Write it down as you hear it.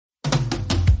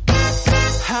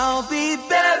I'll be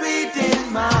buried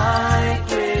in my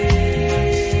grave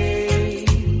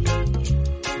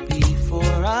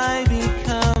before I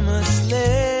become a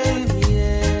slave,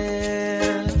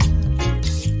 yeah.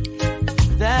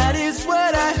 That is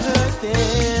what I heard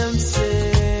them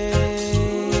say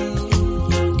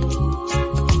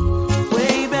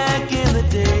way back in the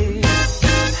day.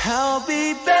 I'll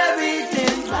be buried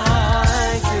in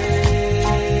my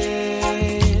grave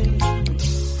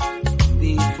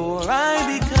before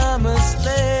I become a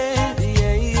slave,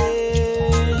 yeah,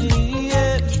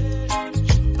 yeah.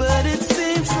 But it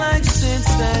seems like since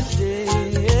that day,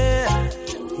 yeah,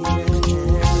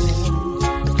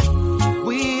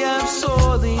 we have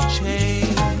sorely changed.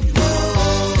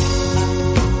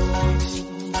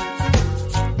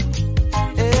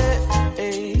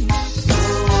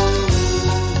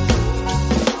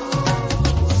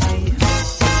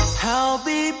 I'll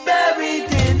be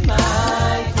buried in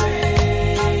my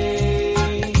grave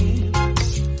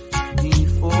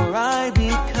before I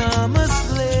become a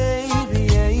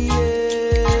slave, yeah,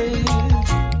 yeah.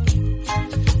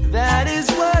 That is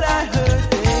what I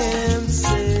heard them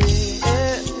say,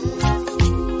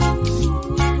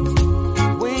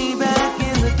 way back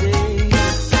in the day.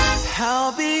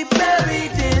 I'll be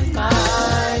buried in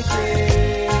my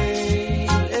grave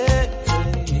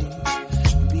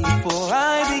before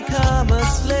I become a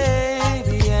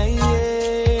slave, yeah,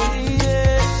 yeah,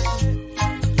 yeah.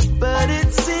 But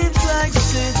it seems like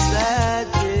since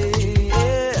that day,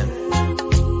 yeah,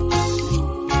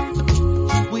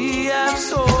 we have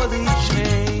sorely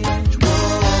changed.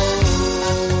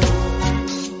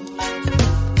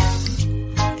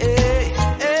 Hey,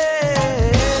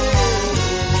 hey.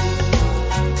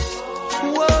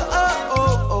 Whoa, oh,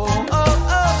 oh, oh,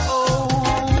 oh, oh,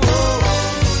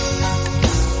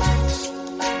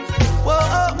 whoa,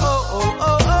 oh, oh,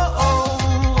 oh, oh, oh.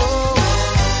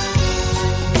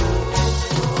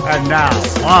 And now,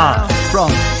 live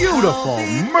from beautiful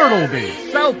Myrtle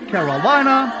Beach, South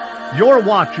Carolina, you're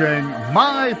watching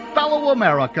My Fellow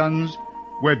Americans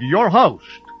with your host,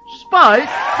 Spike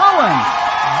Cohen.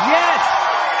 Yes!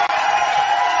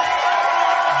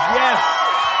 Yes!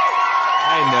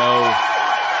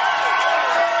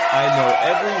 I know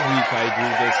every week I do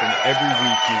this and every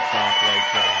week you clap like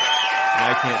that. And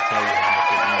I can't tell you how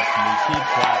much it means to me. Keep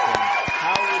clapping.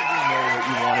 How would we know that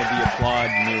you wanted the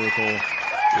applaud miracle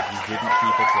if you didn't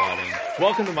keep applauding?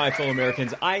 Welcome to My Fellow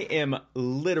Americans. I am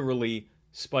literally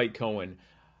Spike Cohen.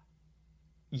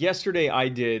 Yesterday I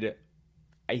did,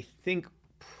 I think,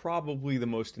 probably the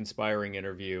most inspiring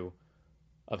interview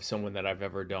of someone that I've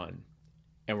ever done.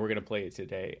 And we're going to play it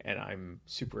today, and I'm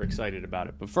super excited about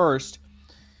it. But first,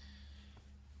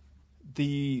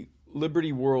 the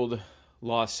Liberty world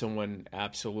lost someone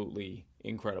absolutely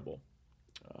incredible.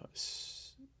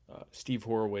 Steve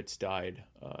Horowitz died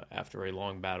after a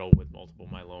long battle with multiple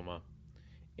myeloma.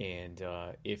 And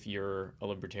if you're a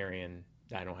libertarian,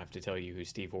 I don't have to tell you who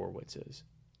Steve Horowitz is.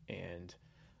 And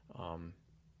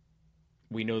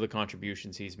we know the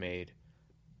contributions he's made.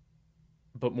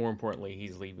 But more importantly,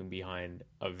 he's leaving behind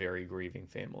a very grieving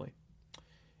family.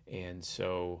 And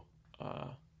so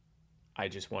I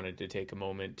just wanted to take a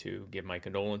moment to give my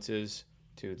condolences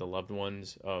to the loved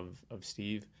ones of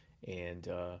Steve. And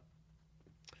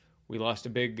we lost a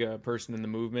big person in the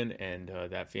movement, and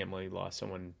that family lost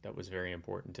someone that was very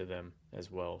important to them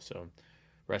as well. So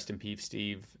rest in peace,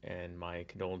 Steve, and my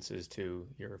condolences to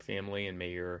your family, and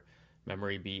may your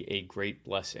memory be a great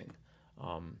blessing.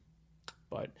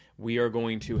 But we are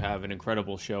going to have an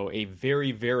incredible show, a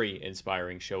very, very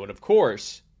inspiring show. And of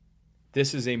course,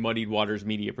 this is a Muddied Waters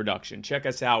media production. Check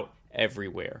us out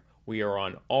everywhere. We are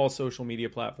on all social media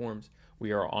platforms.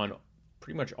 We are on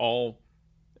pretty much all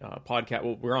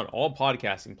we're on all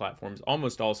podcasting platforms,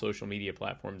 almost all social media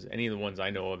platforms, any of the ones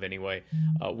I know of anyway.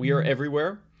 We are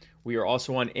everywhere. We are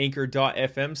also on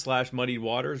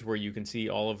anchor.fm/muddiedwaters, where you can see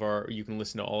you can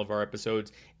listen to all of our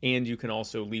episodes, and you can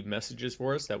also leave messages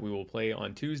for us that we will play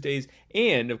on Tuesdays.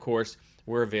 And of course,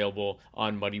 we're available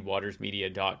on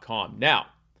muddiedwatersmedia.com. Now,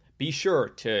 be sure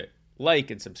to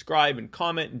like and subscribe and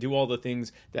comment and do all the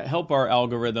things that help our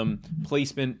algorithm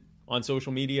placement on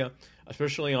social media,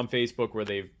 especially on Facebook, where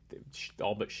they've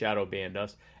all but shadow banned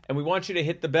us. And we want you to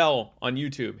hit the bell on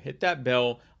YouTube. Hit that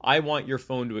bell. I want your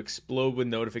phone to explode with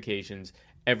notifications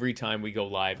every time we go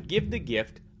live. Give the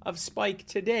gift of Spike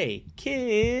today.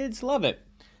 Kids love it.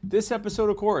 This episode,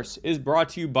 of course, is brought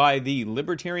to you by the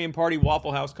Libertarian Party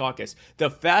Waffle House Caucus, the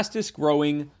fastest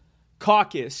growing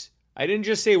caucus. I didn't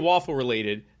just say waffle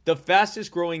related. The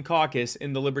fastest growing caucus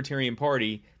in the Libertarian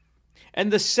Party,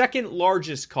 and the second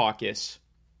largest caucus.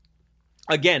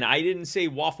 Again, I didn't say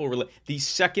waffle related. The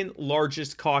second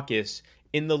largest caucus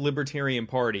in the Libertarian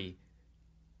Party,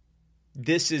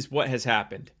 this is what has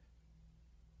happened.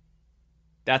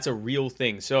 That's a real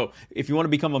thing. So if you want to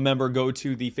become a member, go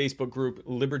to the Facebook group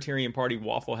Libertarian Party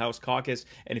Waffle House Caucus.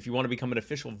 And if you want to become an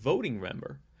official voting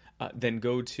member, then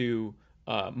go to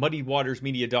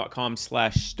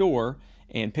muddywatersmedia.com/store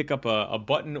and pick up a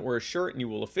button or a shirt, and you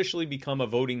will officially become a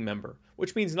voting member,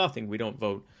 which means nothing. We don't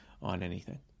vote on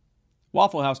anything.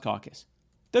 Waffle House Caucus.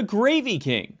 The Gravy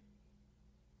King.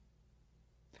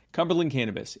 Cumberland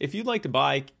Cannabis. If you'd like to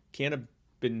buy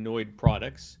cannabinoid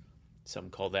products, some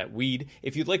call that weed.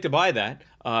 If you'd like to buy that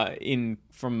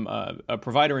from a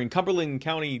provider in Cumberland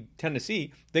County,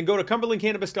 Tennessee, then go to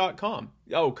cumberlandcannabis.com.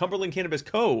 Oh,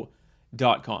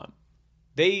 cumberlandcannabisco.com.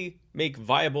 They make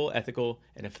viable, ethical,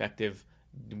 and effective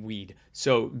weed.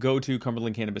 So go to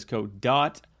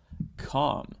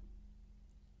cumberlandcannabisco.com.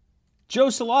 Joe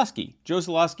Solosky. Joe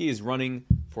Solosky is running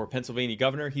for Pennsylvania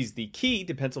governor. He's the key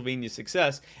to Pennsylvania's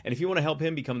success. And if you want to help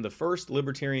him become the first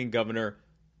libertarian governor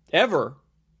ever,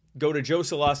 go to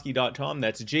joesolosky.com.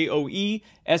 That's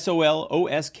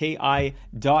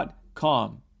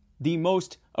JoeSolosky.com. The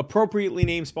most appropriately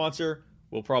named sponsor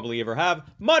we'll probably ever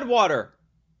have, Mudwater.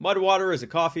 Mudwater is a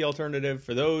coffee alternative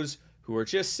for those who are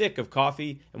just sick of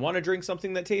coffee and want to drink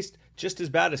something that tastes just as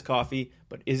bad as coffee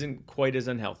but isn't quite as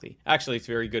unhealthy. Actually, it's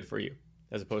very good for you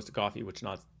as opposed to coffee, which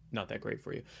not that great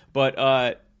for you. But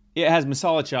it has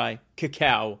masala chai,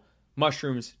 cacao,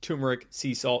 mushrooms, turmeric,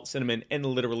 sea salt, cinnamon, and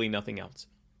literally nothing else.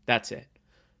 That's it.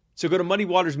 So go to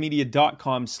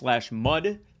muddywatersmedia.com/mud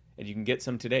and you can get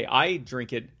some today. I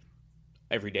drink it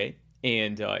every day,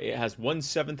 and it has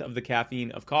 1/7 of the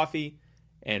caffeine of coffee.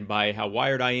 And by how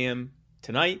wired I am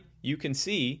tonight, you can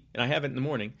see, and I have it in the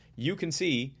morning, you can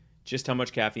see just how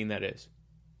much caffeine that is.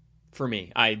 For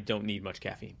me, I don't need much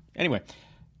caffeine. Anyway,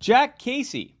 Jack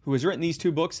Casey, who has written these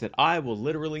two books that I will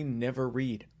literally never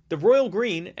read. The Royal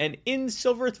Green and In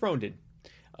Silver Throned.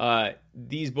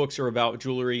 These books are about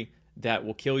jewelry that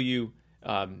will kill you.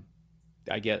 I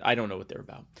don't know what they're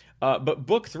about. But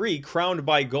book 3, Crowned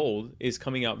by Gold, is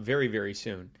coming out very, very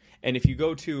soon. And if you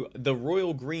go to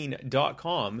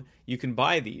theroyalgreen.com, you can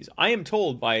buy these. I am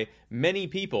told by many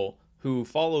people who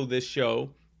follow this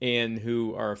show and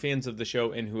who are fans of the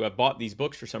show and who have bought these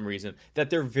books for some reason,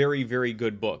 that they're very, very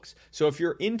good books. So if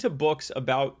you're into books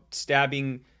about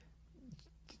stabbing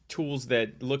tools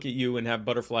that look at you and have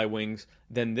butterfly wings,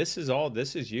 then this is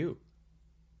you.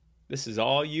 This is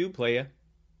all you, playa.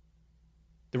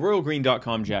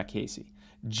 TheRoyalGreen.com, Jack Casey.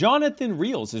 Jonathan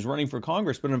Reels is running for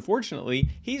Congress, but unfortunately,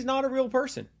 he's not a real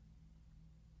person.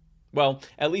 Well,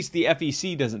 at least the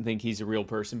FEC doesn't think he's a real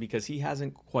person because he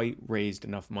hasn't quite raised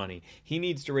enough money. He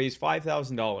needs to raise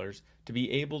 $5,000 to be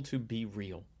able to be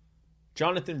real.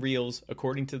 Jonathan Reels,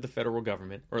 according to the federal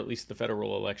government, or at least the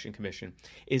Federal Election Commission,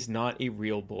 is not a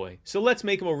real boy. So let's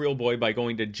make him a real boy by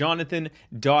going to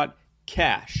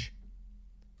jonathan.cash.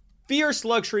 Fierce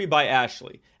Luxury by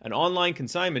Ashley, an online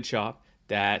consignment shop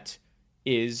that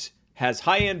has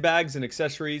high-end bags and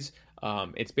accessories.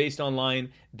 It's based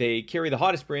online. They carry the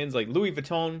hottest brands like Louis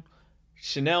Vuitton,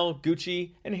 Chanel,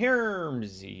 Gucci, and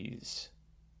Hermes.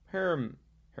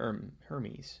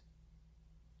 Hermes.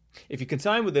 If you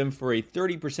consign with them for a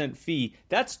 30% fee,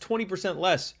 that's 20%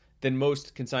 less than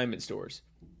most consignment stores.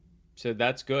 So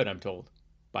that's good, I'm told.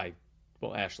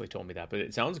 Ashley told me that, but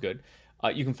it sounds good.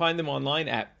 You can find them online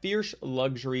at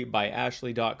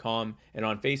fierceluxurybyashley.com and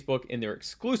on Facebook in their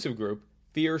exclusive group,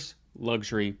 Fierce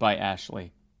Luxury by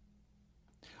Ashley.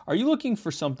 Are you looking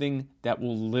for something that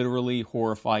will literally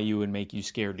horrify you and make you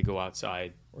scared to go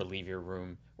outside or leave your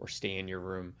room or stay in your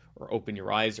room or open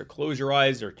your eyes or close your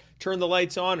eyes or turn the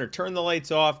lights on or turn the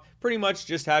lights off? Pretty much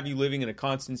just have you living in a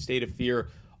constant state of fear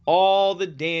all the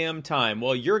damn time.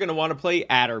 Well, you're going to want to play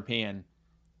Adderpan.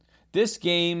 This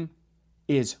game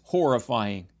is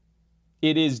horrifying.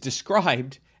 It is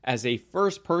described as a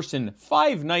first-person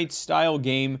Five Nights style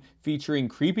game featuring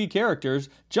creepy characters,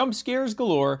 jump scares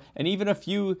galore, and even a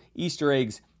few Easter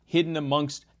eggs hidden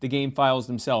amongst the game files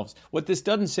themselves. What this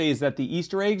doesn't say is that the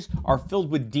Easter eggs are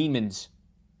filled with demons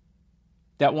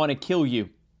that want to kill you.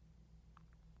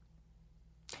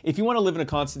 If you want to live in a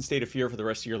constant state of fear for the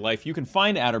rest of your life, you can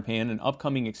find Adderpan and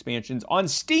upcoming expansions on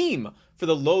Steam for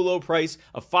the low, low price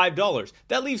of $5.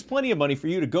 That leaves plenty of money for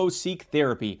you to go seek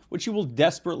therapy, which you will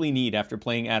desperately need after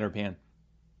playing Adderpan.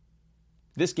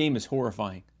 This game is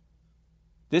horrifying.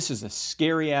 This is a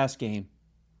scary-ass game.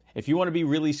 If you want to be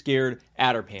really scared,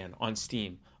 Adderpan on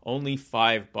Steam. Only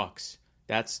 $5.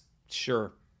 That's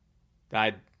sure.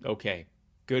 Okay.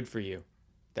 Good for you.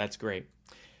 That's great.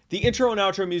 The intro and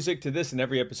outro music to this and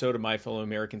every episode of My Fellow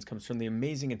Americans comes from the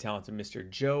amazing and talented Mr.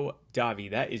 Joe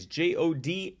Davi. That is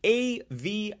Jodavi.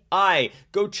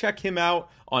 Go check him out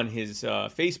on his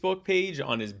Facebook page,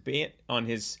 on his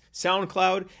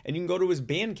SoundCloud, and you can go to his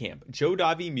Bandcamp,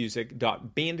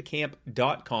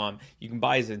 jodavimusic.bandcamp.com. You can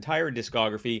buy his entire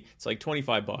discography. It's like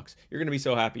 $25. You're going to be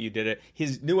so happy you did it.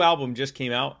 His new album just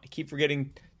came out. I keep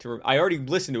forgetting I already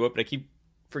listened to it, but I keep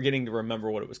forgetting to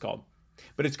remember what it was called.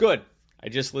 But it's good. I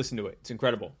just listened to it. It's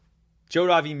incredible.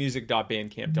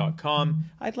 jodavimusic.bandcamp.com.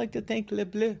 I'd like to thank Le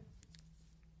Bleu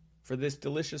for this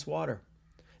delicious water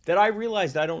that I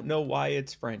realized I don't know why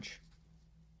it's French.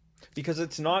 Because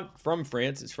it's not from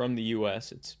France. It's from the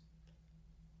U.S. It's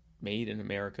made in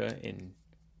America in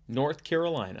North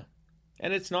Carolina.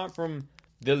 And it's not from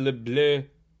the Le Bleu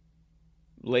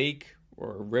lake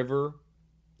or river.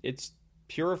 It's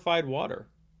purified water.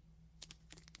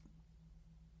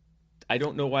 I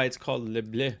don't know why it's called Le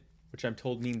Bleu, which I'm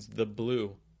told means the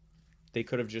blue. They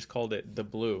could have just called it the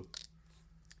blue.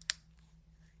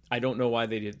 I don't know why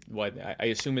they did. I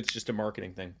assume it's just a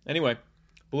marketing thing. Anyway,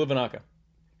 Blue Vanaka.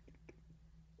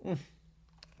 It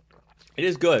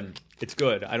is good. It's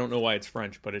good. I don't know why it's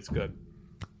French, but it's good.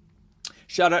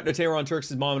 Shout out to Tehran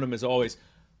Turks' Momentum as always.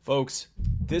 Folks,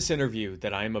 this interview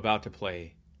that I am about to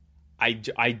play, I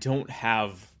don't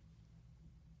have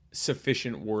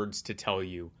sufficient words to tell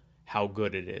you how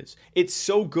good it is. It's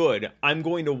so good, I'm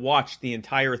going to watch the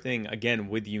entire thing again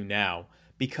with you now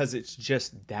because it's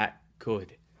just that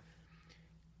good.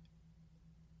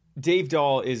 Dave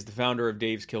Dahl is the founder of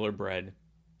Dave's Killer Bread.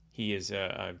 He is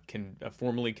a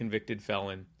formerly convicted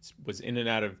felon, was in and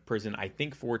out of prison, I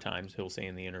think 4 times, he'll say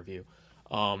in the interview.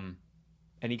 And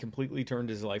he completely turned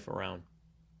his life around.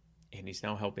 And he's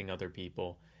now helping other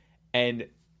people. And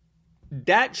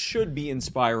that should be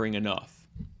inspiring enough.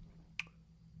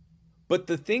 But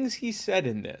the things he said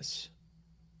in this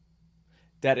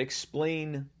that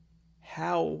explain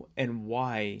how and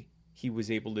why he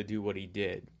was able to do what he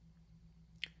did.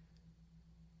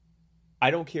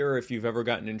 I don't care if you've ever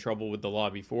gotten in trouble with the law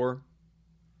before.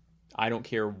 I don't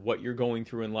care what you're going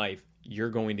through in life. You're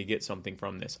going to get something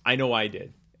from this. I know I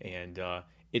did. And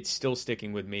it's still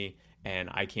sticking with me.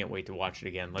 And I can't wait to watch it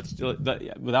again.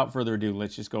 Without further ado,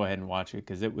 let's just go ahead and watch it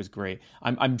because it was great.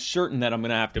 I'm certain that I'm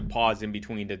going to have to pause in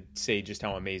between to say just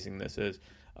how amazing this is.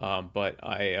 But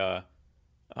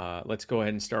let's go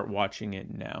ahead and start watching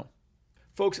it now.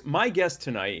 Folks, my guest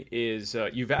tonight is,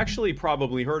 you've actually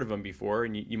probably heard of him before,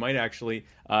 and you might actually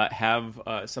have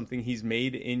something he's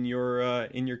made in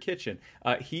your kitchen.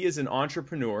 He is an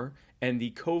entrepreneur and the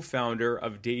co-founder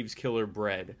of Dave's Killer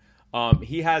Bread.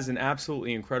 He has an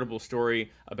absolutely incredible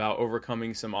story about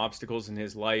overcoming some obstacles in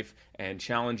his life and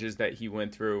challenges that he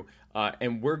went through.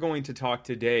 And we're going to talk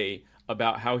today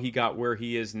about how he got where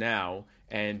he is now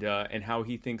and how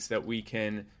he thinks that we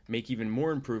can make even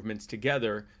more improvements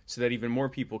together so that even more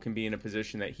people can be in a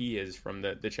position that he is from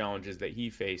the challenges that he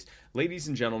faced. Ladies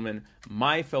and gentlemen,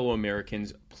 my fellow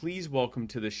Americans, please welcome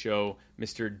to the show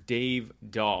Mr. Dave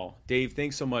Dahl. Dave,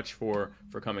 thanks so much for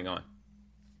coming on.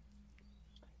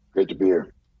 Great to be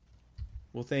here.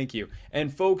 Well, thank you.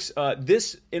 And folks,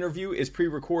 this interview is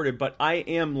pre-recorded, but I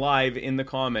am live in the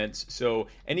comments. So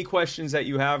any questions that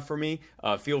you have for me,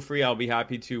 feel free. I'll be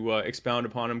happy to expound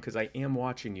upon them because I am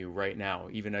watching you right now,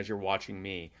 even as you're watching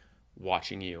me,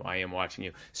 watching you. I am watching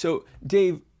you. So,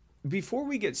 Dave, before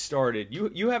we get started,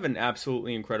 you have an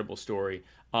absolutely incredible story.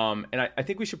 And I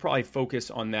think we should probably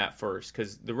focus on that first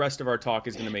because the rest of our talk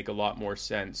is going to make a lot more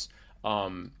sense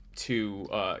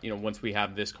once we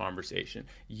have this conversation.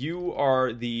 You are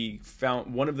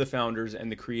one of the founders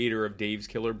and the creator of Dave's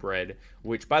Killer Bread,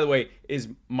 which, by the way, is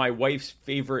my wife's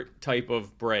favorite type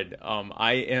of bread.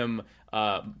 I am,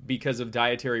 because of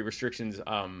dietary restrictions,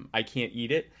 I can't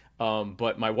eat it.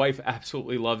 But my wife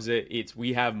absolutely loves it.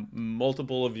 We have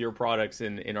multiple of your products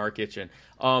in our kitchen.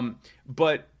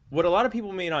 But what a lot of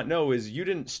people may not know is you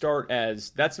didn't start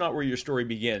that's not where your story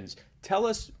begins. Tell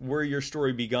us where your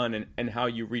story begun and how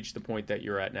you reached the point that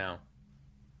you're at now.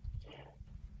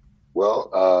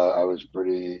 Well, I was a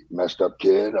pretty messed up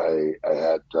kid. I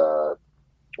had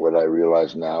what I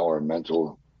realize now are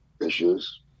mental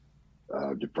issues,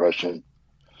 depression,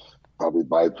 probably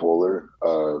bipolar,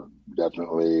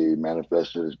 definitely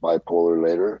manifested as bipolar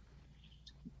later.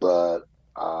 But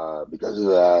because of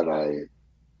that, I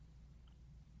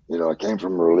came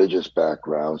from a religious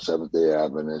background, Seventh-day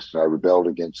Adventist, and I rebelled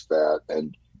against that.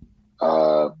 And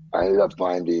I ended up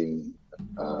finding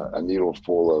a needle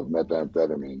full of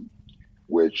methamphetamine,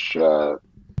 which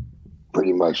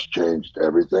pretty much changed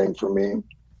everything for me.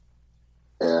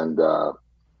 And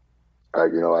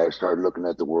I started looking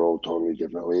at the world totally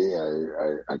differently.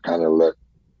 I kind of let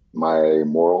my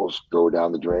morals go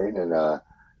down the drain, and I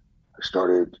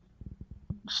started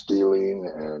stealing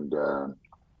and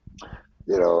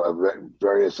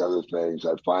various other things.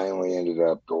 I finally ended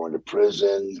up going to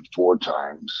prison 4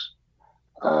 times.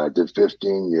 Did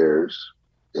 15 years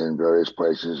in various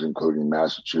places, including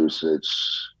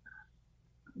Massachusetts,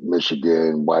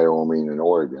 Michigan, Wyoming, and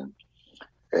Oregon.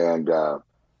 And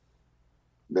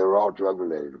they were all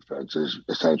drug-related offenses,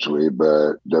 essentially,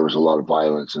 but there was a lot of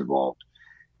violence involved.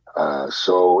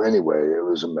 So anyway, it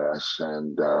was a mess.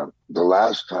 And the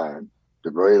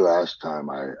very last time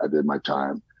I did my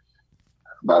time,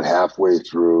 about halfway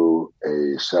through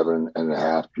a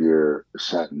 7.5-year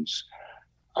sentence,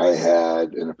 I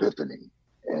had an epiphany.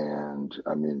 And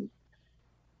I mean,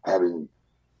 having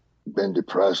been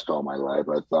depressed all my life,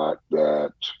 I thought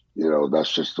that,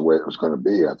 that's just the way it was going to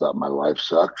be. I thought my life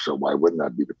sucked, so why wouldn't I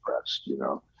be depressed,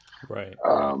 Right.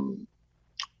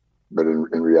 But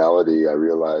in reality, I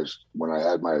realized when I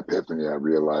had my epiphany, I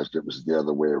realized it was the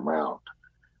other way around,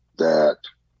 that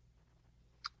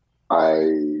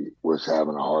I was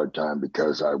having a hard time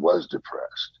because I was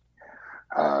depressed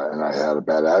and I had a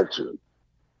bad attitude.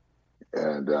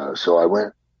 And so I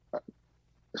went,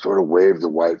 sort of waved the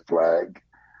white flag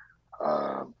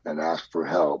and asked for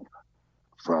help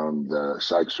from the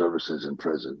psych services in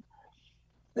prison.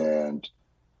 And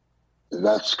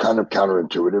that's kind of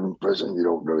counterintuitive in prison. You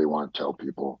don't really want to tell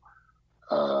people.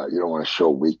 You don't want to show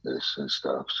weakness and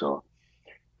stuff. So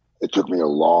it took me a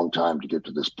long time to get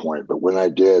to this point. But when I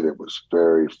did, it was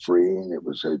very freeing.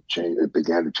 It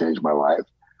began to change my life.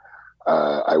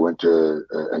 I went to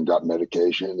and got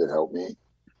medication that helped me.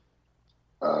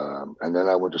 And then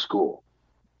I went to school.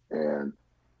 And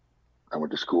I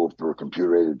went to school for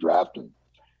computer-aided drafting,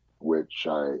 which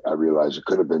I realized it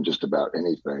could have been just about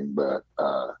anything, but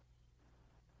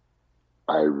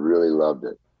I really loved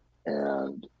it.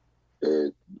 And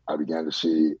I began to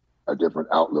see a different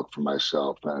outlook for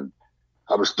myself. And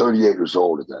I was 38 years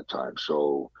old at that time,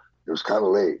 so it was kind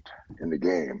of late in the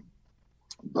game,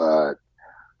 but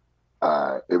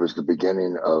it was the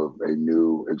beginning of a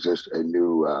new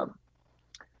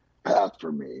path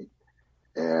for me.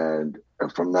 And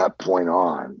from that point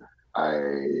on,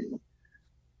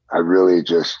 I really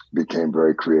just became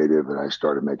very creative, and I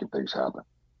started making things happen.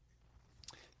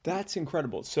 That's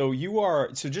incredible. So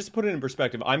just to put it in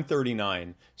perspective, I'm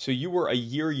 39. So you were a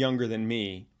year younger than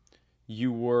me.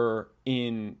 You were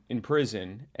in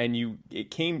prison, and you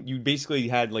basically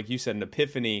had, like you said, an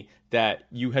epiphany that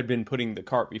you had been putting the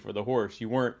cart before the horse. You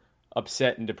weren't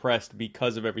upset and depressed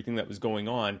because of everything that was going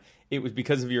on. It was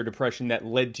because of your depression that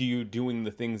led to you doing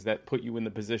the things that put you in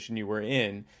the position you were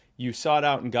in. You sought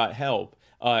out and got help.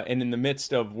 And in the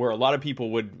midst of where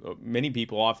many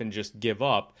people often just give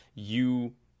up,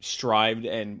 you strived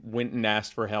and went and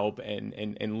asked for help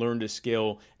and learned a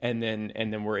skill, and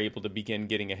then were able to begin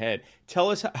getting ahead.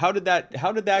 Tell us, how did that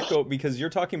go? Because you're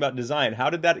talking about design. How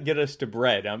did that get us to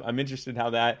bread? I'm interested in how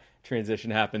that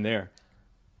transition happened there.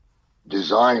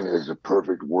 Design is a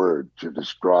perfect word to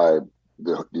describe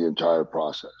the entire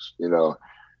process.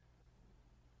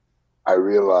 I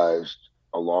realized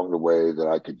along the way that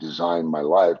I could design my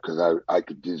life, because I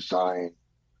could design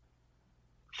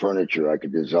furniture, I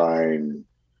could design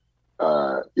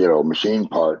machine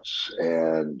parts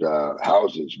and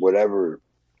houses, whatever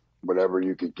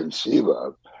you could conceive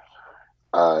of.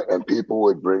 And people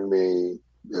would bring me,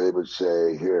 they would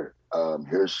say, here's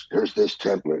this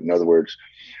template. In other words,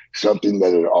 something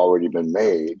that had already been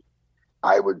made.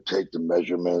 I would take the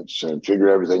measurements and figure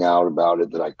everything out about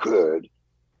it that I could.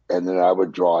 And then I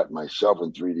would draw it myself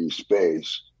in 3D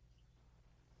space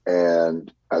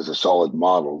and as a solid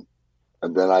model.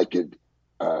 And then I could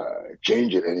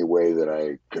change it any way that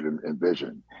I could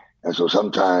envision. And so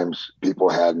sometimes people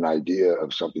had an idea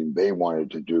of something they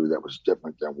wanted to do that was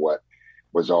different than what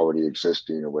was already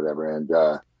existing or whatever. And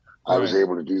I was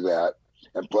able to do that.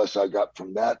 And plus I got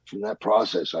from that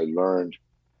process, I learned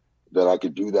that I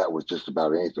could do that with just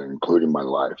about anything, including my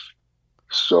life.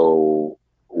 So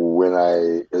when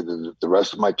the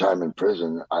rest of my time in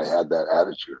prison, I had that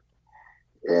attitude.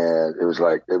 And it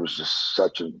was just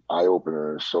such an eye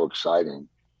opener. It was so exciting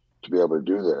to be able to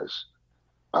do this.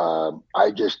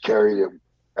 I just carried it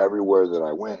everywhere that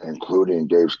I went, including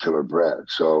Dave's Killer Bread.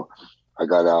 So I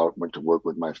got out, went to work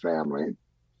with my family.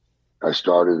 I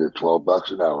started at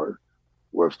 $12 an hour,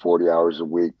 worked 40 hours a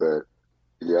week, but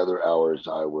the other hours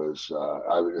I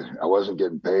wasn't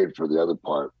getting paid for the other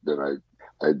part that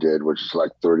I did, which is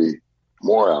like 30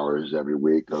 more hours every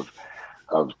week of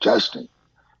testing.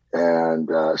 And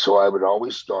so I would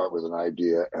always start with an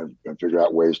idea and figure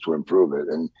out ways to improve it.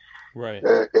 And Right.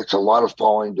 it's a lot of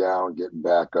falling down, getting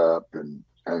back up,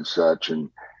 and such.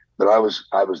 But I was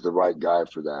the right guy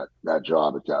for that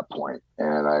job at that point,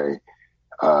 and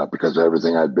because of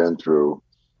everything I'd been through,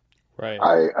 Right.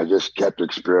 I just kept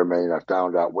experimenting. I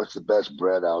found out what's the best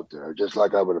bread out there, just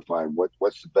like I would have found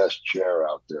what's the best chair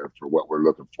out there for what we're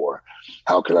looking for.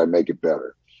 How can I make it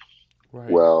better?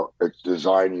 Right. Well, it's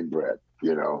designing bread,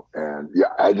 and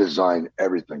yeah, I design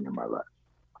everything in my life.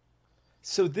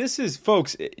 So this is,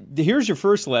 folks, here's your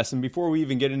first lesson before we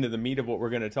even get into the meat of what we're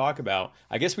going to talk about.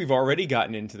 I guess we've already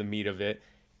gotten into the meat of it.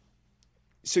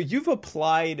 So you've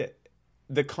applied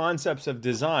the concepts of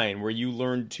design where you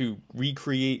learned to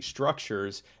recreate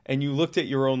structures, and you looked at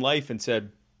your own life and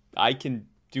said, I can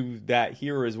do that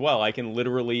here as well. I can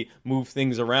literally move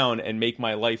things around and make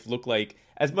my life look like,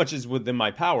 as much as within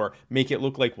my power, make it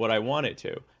look like what I want it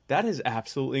to. That is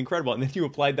absolutely incredible. And then you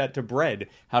applied that to bread,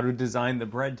 how to design the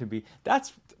bread to be.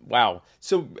 That's wow.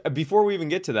 So before we even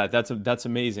get to that, that's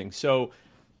amazing. So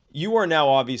you are now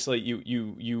obviously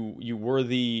you were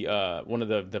the one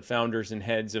of the founders and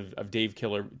heads of Dave's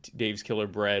Killer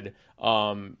Bread.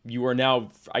 You are now,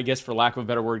 I guess, for lack of a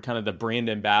better word, kind of the brand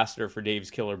ambassador for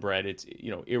Dave's Killer Bread. It's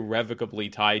irrevocably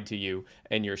tied to you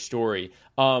and your story.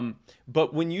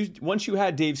 But once you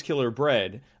had Dave's Killer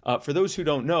Bread, for those who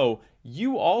don't know,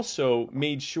 you also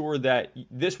made sure that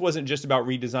this wasn't just about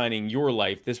redesigning your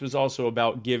life. This was also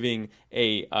about giving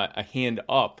a hand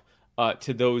up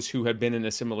to those who had been in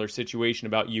a similar situation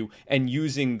about you, and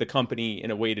using the company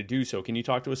in a way to do so. Can you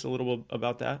talk to us a little bit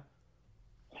about that?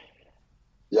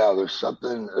 Yeah, there's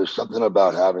something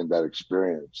about having that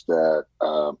experience that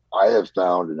I have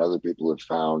found and other people have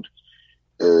found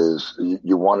is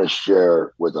you want to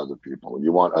share with other people.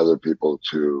 You want other people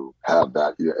to have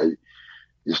that.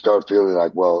 You start feeling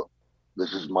like, well,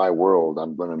 this is my world.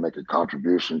 I'm going to make a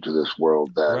contribution to this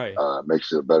world that Right.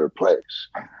 Makes it a better place.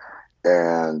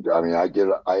 And I mean, I get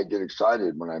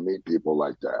excited when I meet people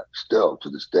like that still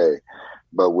to this day.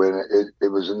 But when it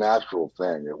was a natural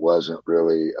thing, it wasn't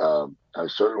really,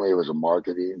 certainly it was a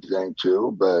marketing thing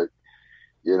too, but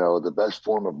the best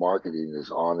form of marketing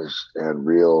is honest and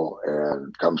real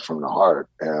and comes from the heart.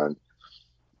 And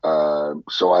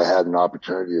so I had an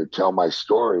opportunity to tell my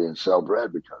story and sell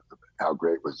bread because of it. How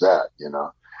great was that,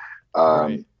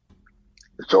 Right.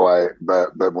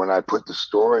 But when I put the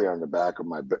story on the back of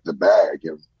the bag,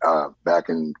 back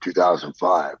in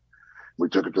 2005, we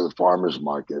took it to the farmers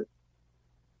market.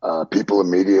 People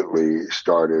immediately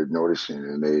started noticing,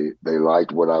 and they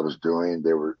liked what I was doing.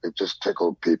 It just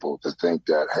tickled people to think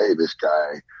that, hey, this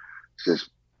guy is just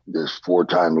this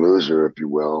 4-time loser, if you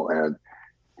will, and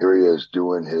here he is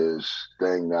doing his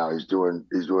thing now. He's doing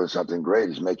something great.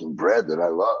 He's making bread that I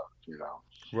love,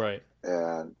 Right.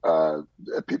 And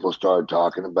people started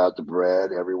talking about the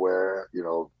bread everywhere,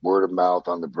 word of mouth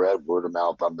on the bread, word of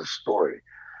mouth on the story.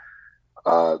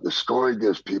 The story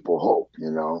gives people hope,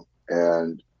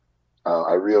 and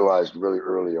I realized really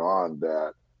early on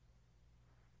that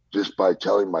just by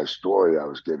telling my story, I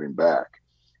was giving back.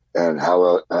 And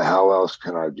how else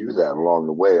can I do that along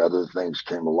the way? Other things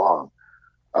came along.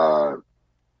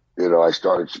 I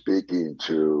started speaking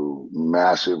to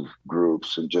massive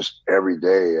groups, and just every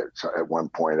day at one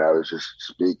point, I was just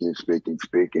speaking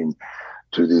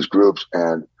to these groups,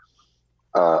 and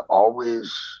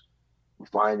always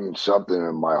finding something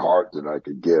in my heart that I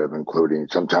could give, including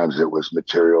sometimes it was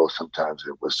material, sometimes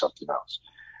it was something else.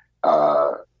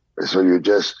 So you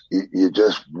just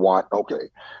want, okay.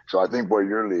 So I think where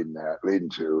you're leading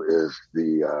to is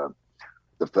the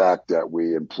fact that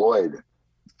we employed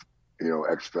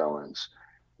ex-felons,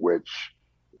 which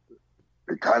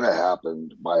it kind of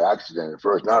happened by accident at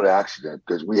first. Not an accident,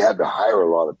 because we had to hire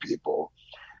a lot of people.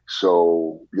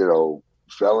 So,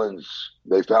 felons,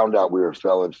 they found out we were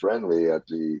felon friendly at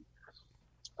the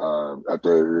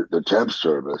temp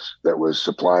service that was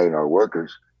supplying our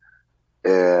workers.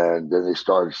 And then they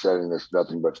started sending us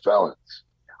nothing but felons.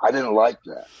 I didn't like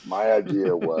that. My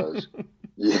idea was,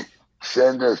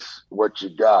 send us what you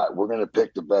got. We're going to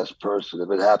pick the best person. If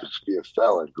it happens to be a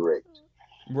felon, great.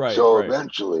 Right. So right.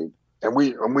 eventually, and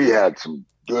we had some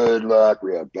good luck.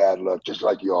 We had bad luck, just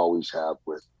like you always have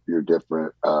with your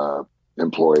different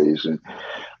employees. And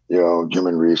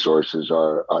human resources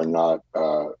are not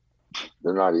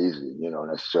they're not easy,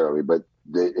 necessarily. But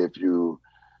the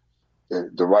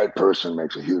right person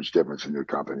makes a huge difference in your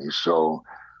company. So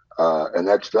an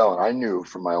ex-felon, I knew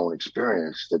from my own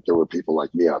experience that there were people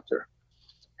like me out there,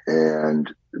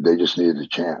 and they just needed a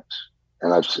chance.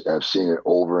 And I've seen it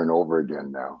over and over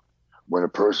again now. When a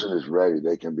person is ready,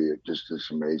 they can be just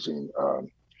this amazing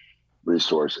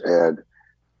resource. And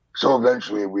so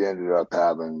eventually we ended up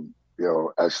having,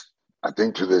 as I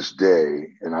think to this day,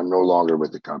 and I'm no longer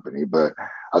with the company, but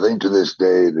I think to this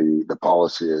day, the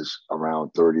policy is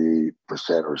around 30%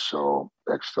 or so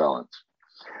ex-felons.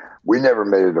 We never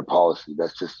made it a policy.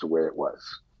 That's just the way it was,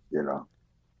 you know.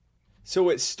 So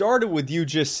it started with you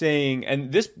just saying,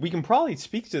 and this, we can probably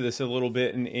speak to this a little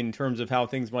bit in terms of how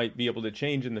things might be able to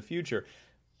change in the future.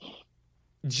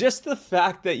 Just the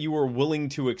fact that you were willing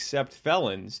to accept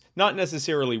felons, not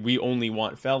necessarily we only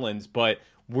want felons, but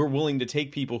we're willing to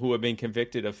take people who have been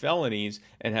convicted of felonies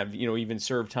and have, even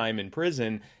served time in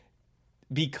prison,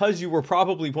 because you were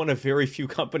probably one of very few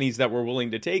companies that were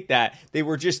willing to take that. They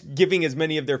were just giving as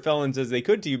many of their felons as they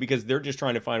could to you because they're just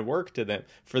trying to find work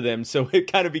for them. So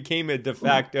it kind of became a de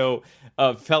facto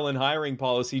felon hiring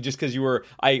policy just because you were,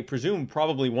 I presume,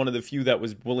 probably one of the few that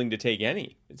was willing to take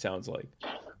any, it sounds like.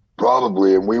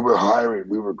 Probably. And we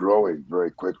were growing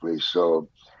very quickly. So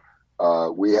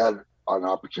we had an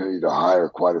opportunity to hire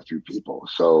quite a few people.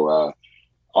 So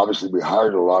obviously we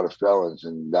hired a lot of felons,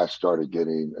 and that started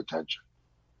getting attention,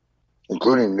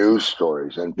 including news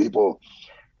stories. And people,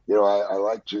 I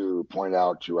like to point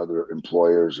out to other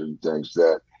employers and things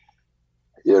that,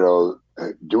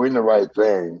 doing the right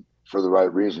thing for the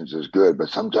right reasons is good, but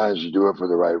sometimes you do it for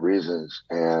the right reasons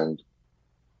and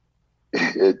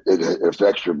it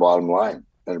affects your bottom line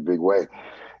in a big way.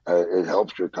 It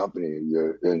helps your company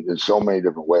in so many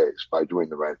different ways by doing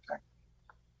the right thing.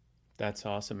 That's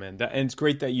awesome, man. And it's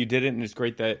great that you did it, and it's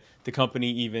great that the company,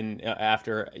 even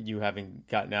after you having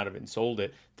gotten out of it and sold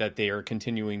it, that they are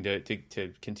continuing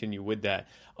to continue with that.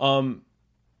 I'm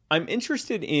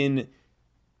interested in.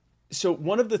 So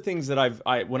one of the things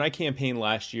that when I campaigned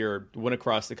last year, went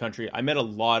across the country, I met a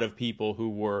lot of people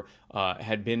who were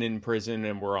had been in prison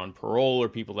and were on parole, or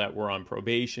people that were on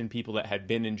probation, people that had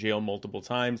been in jail multiple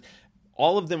times.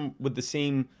 All of them with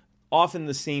often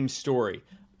the same story.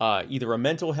 Either a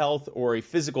mental health or a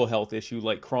physical health issue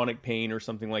like chronic pain or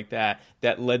something like that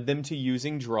led them to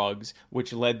using drugs,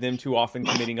 which led them to often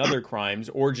committing other crimes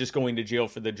or just going to jail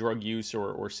for the drug use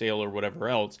or sale or whatever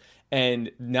else.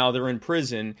 And now they're in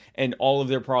prison and all of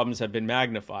their problems have been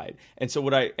magnified. And so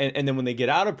and then when they get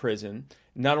out of prison,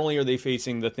 not only are they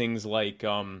facing the things like,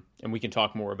 and we can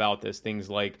talk more about this, things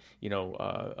like,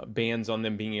 bans on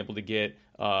them being able to get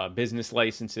business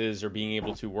licenses or being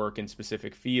able to work in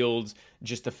specific fields,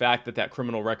 just the fact that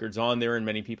criminal record's on there and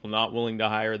many people not willing to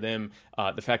hire them,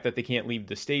 the fact that they can't leave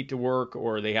the state to work,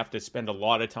 or they have to spend a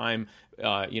lot of time,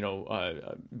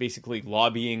 basically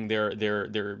lobbying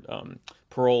their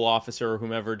parole officer or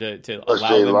whomever to allow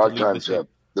them to leave the state.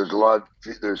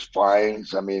 There's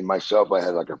fines. I mean, myself, I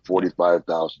had like a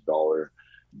 $45,000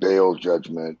 bail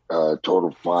judgment,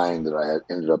 total fine that I had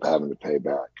ended up having to pay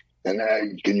back.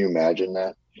 And can you imagine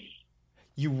that?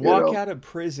 You walk out of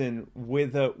prison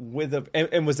with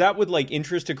and was that with like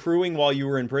interest accruing while you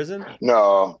were in prison?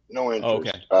 No interest. Oh,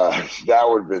 okay. That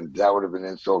would have been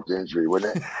insult to injury,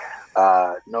 wouldn't it?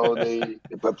 No,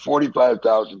 but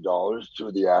 $45,000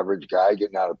 to the average guy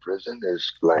getting out of prison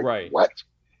is like, right. What?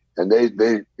 And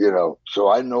they,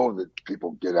 so I know that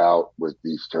people get out with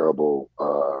these terrible,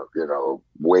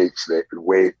 weights they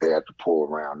have to pull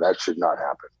around. That should not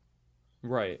happen.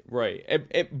 Right.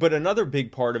 But another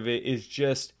big part of it is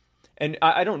just, and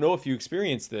I don't know if you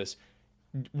experienced this,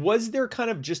 was there kind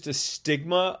of just a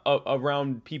stigma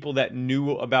around people that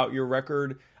knew about your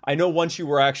record? I know once you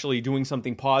were actually doing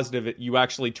something positive, you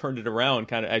actually turned it around,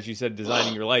 kind of, as you said,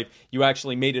 designing your life. You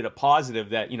actually made it a positive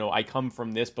that, I come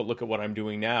from this, but look at what I'm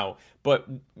doing now. But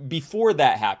before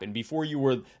that happened, before you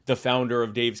were the founder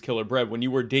of Dave's Killer Bread, when you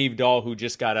were Dave Dahl, who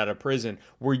just got out of prison,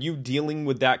 were you dealing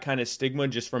with that kind of stigma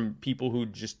just from people who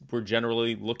just were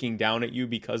generally looking down at you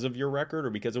because of your record or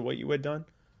because of what you had done?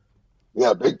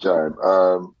 Yeah, big time.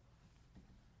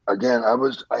 Again, I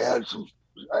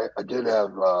did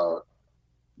have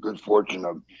good fortune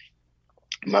of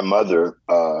my mother,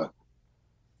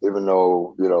 even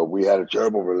though, we had a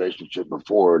terrible relationship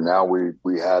before, now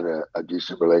we had a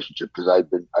decent relationship because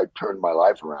I turned my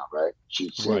life around, right?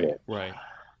 She'd seen it. Right.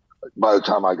 By the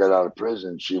time I got out of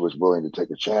prison, she was willing to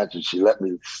take a chance, and she let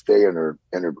me stay in her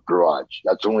garage.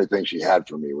 That's the only thing she had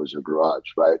for me was her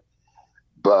garage, right?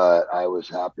 But I was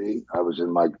happy. I was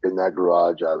in that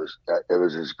garage. It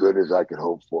was as good as I could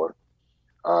hope for.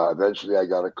 Eventually I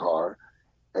got a car.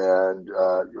 And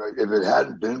if it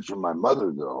hadn't been for my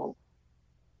mother, though,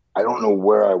 I don't know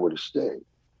where I would have stayed.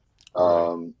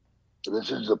 Right.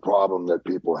 This is the problem that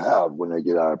people have when they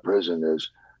get out of prison is,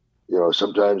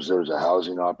 sometimes there's a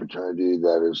housing opportunity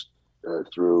that is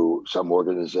through some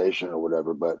organization or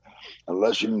whatever. But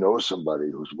unless you know somebody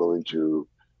who's willing to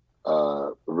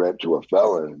rent to a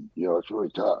felon, it's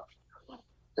really tough.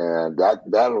 And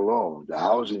that alone, the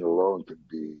housing alone, could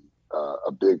be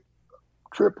a big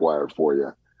tripwire for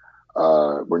you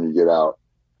when you get out,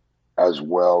 as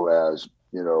well as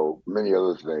many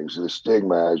other things. The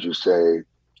stigma, as you say,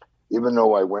 even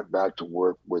though I went back to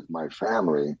work with my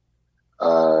family,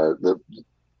 there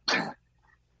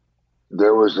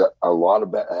was a lot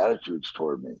of bad attitudes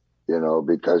toward me,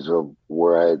 because of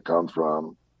where I had come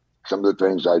from, some of the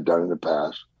things I'd done in the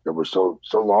past that were so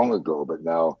long ago. But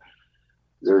now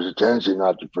there's a tendency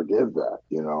not to forgive that,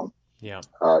 Yeah.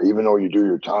 Even though you do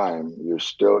your time, you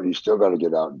still got to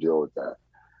get out and deal with that.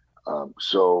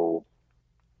 So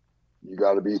you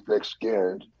got to be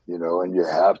thick-skinned, and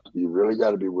you really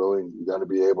got to be willing. You got to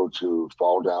be able to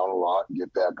fall down a lot and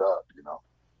get back up,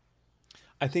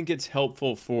 I think it's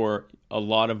helpful for a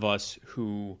lot of us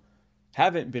who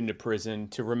haven't been to prison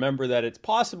to remember that it's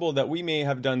possible that we may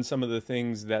have done some of the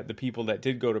things that the people that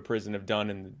did go to prison have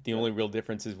done, and the only real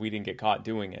difference is we didn't get caught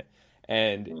doing it.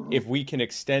 And if we can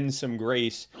extend some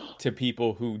grace to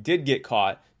people who did get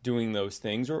caught doing those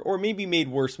things, or maybe made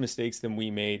worse mistakes than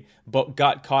we made, but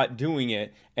got caught doing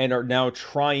it and are now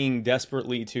trying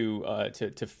desperately to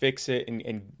fix it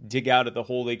and dig out of the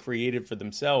hole they created for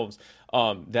themselves,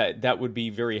 that would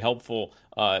be very helpful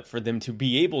for them to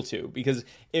be able to. Because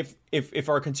if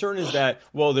our concern is that,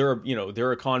 well,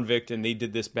 they're a convict and they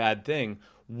did this bad thing,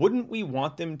 wouldn't we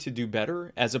want them to do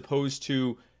better, as opposed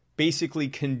to basically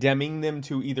condemning them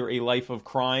to either a life of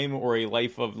crime or a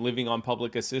life of living on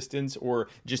public assistance, or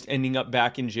just ending up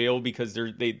back in jail because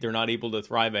they're not able to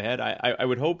thrive ahead? I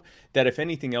would hope that if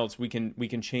anything else, we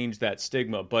can change that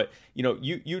stigma. But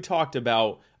you talked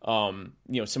about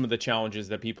some of the challenges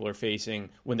that people are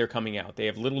facing when they're coming out. They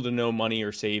have little to no money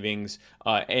or savings,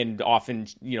 and often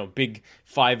big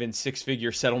 5 and 6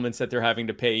 figure settlements that they're having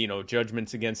to pay.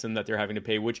 Judgments against them that they're having to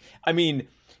pay. Which, I mean,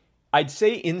 I'd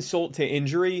say insult to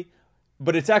injury,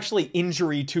 but it's actually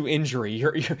injury to injury.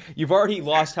 You've already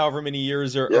lost however many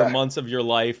years or months of your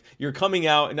life. You're coming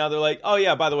out, and now they're like, oh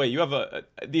yeah, by the way, you have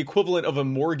the equivalent of a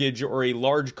mortgage or a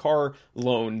large car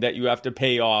loan that you have to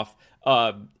pay off.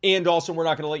 And also, we're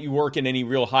not going to let you work in any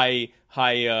real high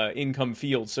income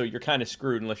field, so you're kind of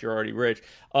screwed unless you're already rich.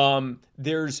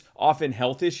 There's often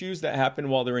health issues that happen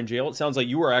while they're in jail. It sounds like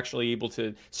you were actually able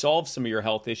to solve some of your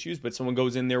health issues, but someone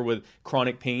goes in there with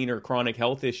chronic pain or chronic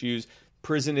health issues.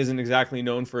 Prison isn't exactly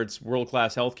known for its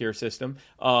world-class healthcare system,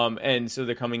 and so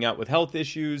they're coming out with health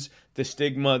issues, the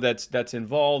stigma that's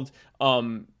involved,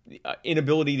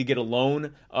 inability to get a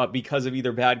loan because of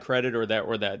either bad credit or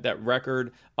that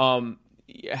record,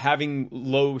 having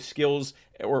low skills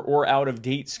or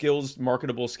out-of-date skills,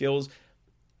 marketable skills.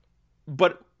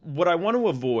 But what I want to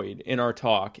avoid in our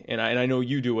talk, and I know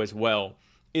you do as well,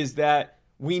 is that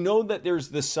we know that there's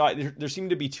this side. There seem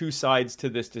to be two sides to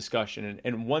this discussion,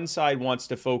 and one side wants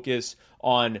to focus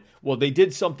on, well, they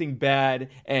did something bad,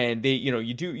 and they,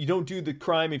 you don't do the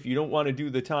crime if you don't want to do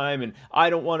the time, and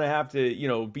I don't want to have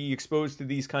to, be exposed to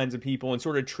these kinds of people, and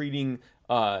sort of treating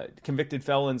convicted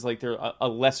felons like they're a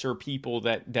lesser people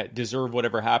that deserve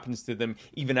whatever happens to them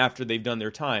even after they've done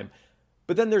their time.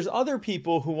 But then there's other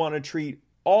people who want to treat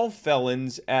all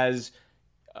felons as,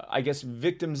 I guess,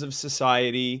 victims of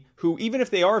society, who, even if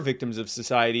they are victims of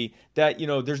society, that,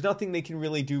 there's nothing they can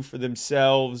really do for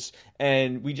themselves,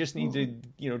 and we just need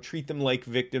to, treat them like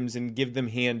victims and give them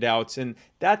handouts, and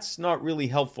that's not really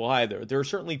helpful either. There are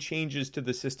certainly changes to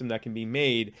the system that can be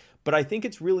made, but I think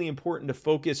it's really important to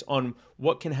focus on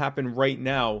what can happen right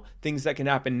now, things that can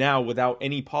happen now without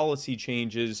any policy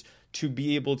changes, to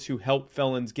be able to help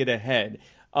felons get ahead.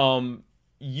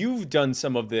 You've done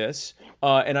some of this,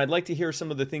 and I'd like to hear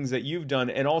some of the things that you've done.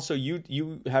 And also,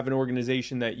 you have an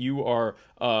organization that you are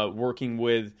working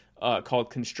with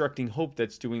called Constructing Hope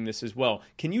that's doing this as well.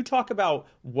 Can you talk about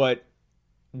what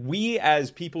we,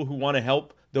 as people who want to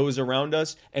help those around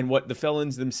us, and what the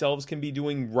felons themselves can be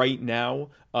doing right now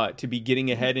to be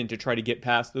getting ahead and to try to get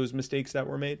past those mistakes that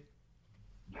were made?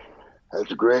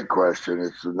 That's a great question.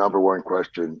 It's the number one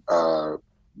question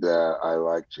that I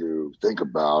like to think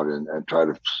about and try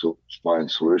to find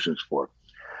solutions for.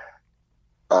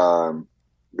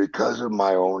 Because of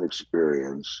my own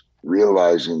experience,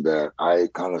 realizing that I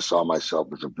kind of saw myself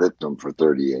as a victim for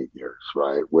 38 years,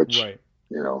 right? Which, right.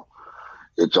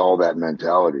 It's all that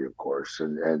mentality, of course.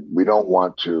 And we don't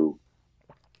want to,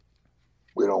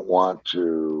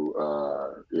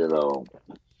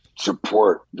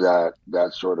 support that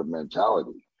sort of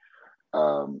mentality.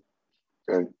 And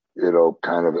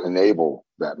kind of enable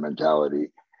that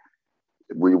mentality.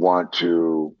 We want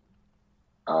to,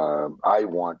 I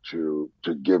want to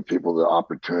give people the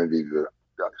opportunity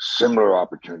similar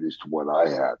opportunities to what I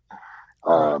had.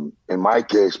 In my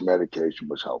case, medication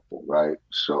was helpful, right?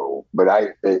 So,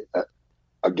 but the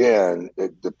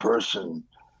person,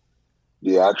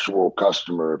 the actual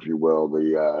customer, if you will,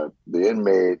 the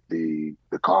inmate, the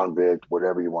convict,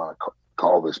 whatever you want to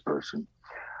call this person,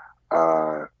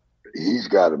 he's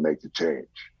got to make the change,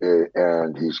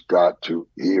 and he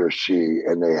or she,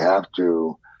 and they have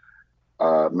to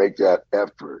make that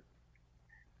effort.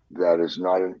 That is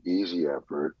not an easy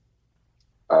effort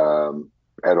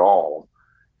at all.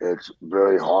 It's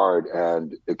very hard,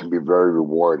 and it can be very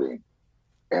rewarding.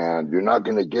 And you're not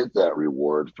going to get that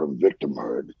reward from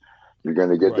victimhood. You're going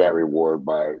to get that reward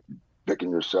by picking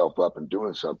yourself up and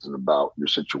doing something about your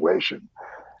situation.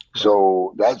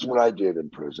 So that's what I did in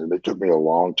prison. It took me a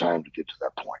long time to get to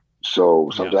that point. So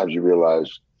sometimes you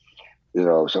realize,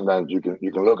 sometimes you can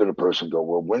look at a person and go,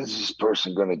 well, when is this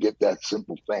person going to get that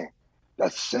simple thing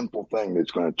that's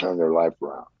going to turn their life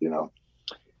around,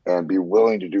 and be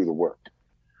willing to do the work.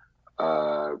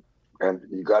 And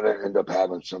you got to end up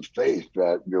having some faith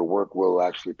that your work will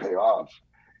actually pay off.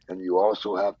 And you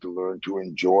also have to learn to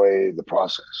enjoy the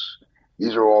process.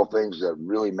 These are all things that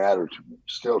really matter to me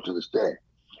still to this day.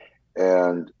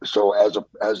 And so as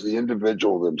the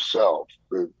individual themselves,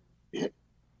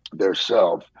 their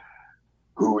self,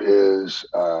 who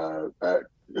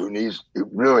needs,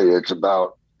 really, it's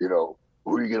about,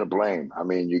 who are you going to blame? I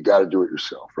mean, you got to do it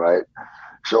yourself, right?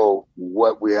 So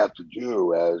what we have to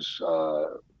do as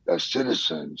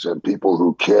citizens and people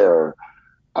who care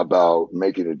about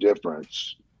making a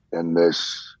difference in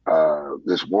this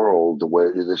world,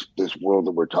 this world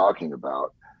that we're talking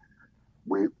about,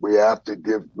 we have to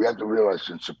realize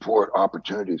and support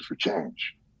opportunities for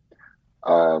change.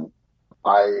 What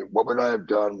would I have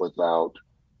done without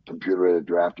computer-aided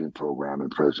drafting program in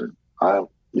prison?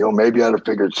 Maybe I'd have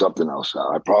figured something else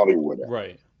out. I probably would have.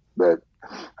 Right. But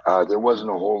there wasn't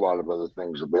a whole lot of other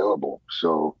things available.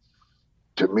 So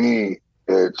to me,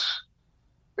 it's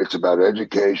about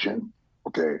education.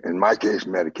 Okay. In my case,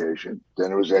 medication.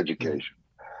 Then it was education.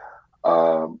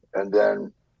 And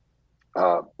then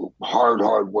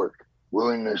hard work,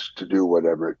 willingness to do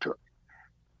whatever it took.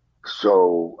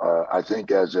 So I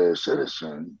think as a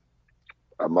citizen,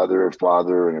 a mother, a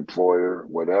father, an employer,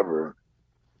 whatever,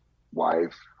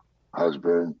 wife,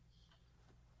 husband,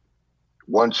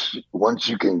 once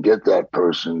you can get that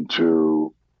person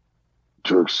to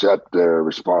accept their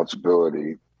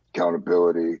responsibility,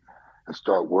 accountability, and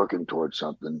start working towards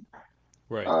something,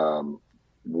 right?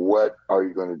 What are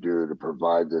you going to do to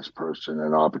provide this person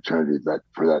an opportunity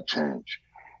for that change?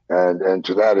 And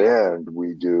to that end,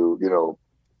 we do.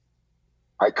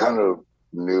 I kind of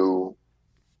knew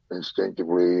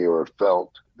instinctively or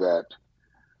felt that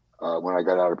when I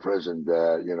got out of prison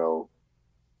that,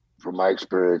 from my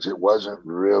experience, it wasn't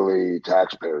really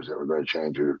taxpayers that were going to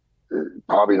change it.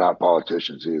 Probably not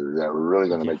politicians either that were really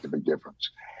going to make the big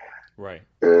difference. Right.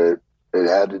 There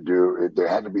had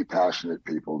to be passionate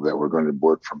people that were going to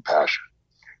work from passion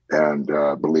and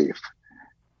belief.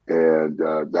 And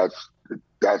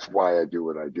that's why I do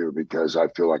what I do, because I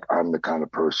feel like I'm the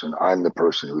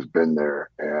person who's been there.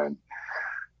 And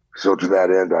so to that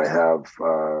end, I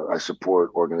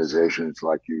support organizations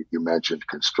like you mentioned,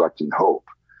 Constructing Hope,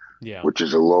 which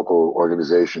is a local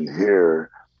organization here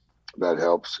that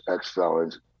helps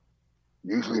ex-felons,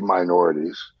 usually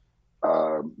minorities.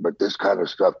 But this kind of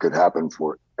stuff could happen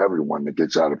for everyone that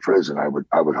gets out of prison. I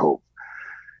would hope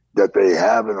that they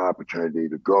have an opportunity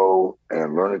to go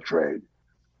and learn a trade.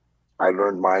 I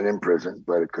learned mine in prison,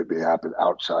 but it could be happen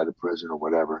outside of prison or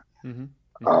whatever. Mm-hmm.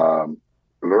 Mm-hmm.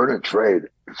 Learn a trade,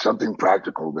 something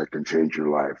practical that can change your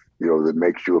life, that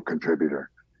makes you a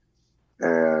contributor.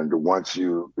 And once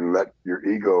you let your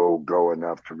ego go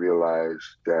enough to realize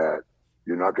that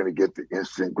you're not going to get the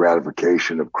instant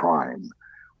gratification of crime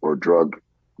or drug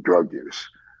use,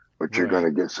 but you're going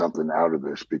to get something out of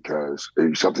this, because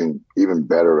there's something even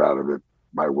better out of it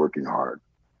by working hard.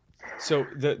 So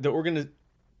the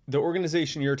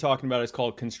organization you're talking about is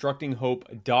called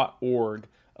constructinghope.org.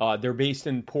 They're based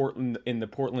in Portland, in the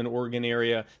Portland, Oregon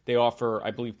area. They offer, I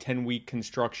believe, 10-week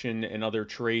construction and other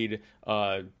trade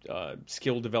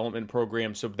skill development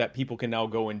programs, so that people can now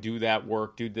go and do that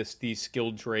work, these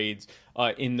skilled trades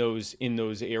in those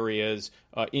areas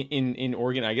in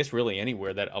Oregon. I guess really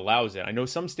anywhere that allows it. I know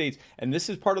some states, and this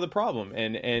is part of the problem,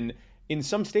 and in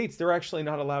some states, they're actually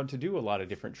not allowed to do a lot of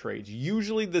different trades.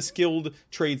 Usually the skilled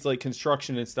trades like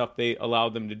construction and stuff, they allow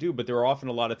them to do, but there are often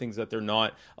a lot of things that they're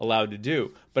not allowed to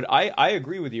do. But I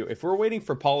agree with you. If we're waiting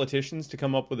for politicians to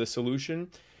come up with a solution,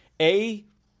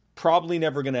 probably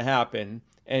never going to happen.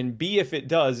 And B, if it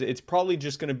does, it's probably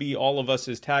just going to be all of us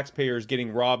as taxpayers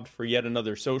getting robbed for yet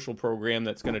another social program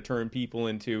that's going to turn people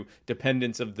into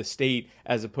dependents of the state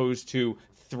as opposed to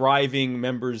thriving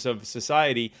members of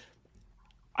society.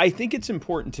 I think it's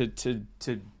important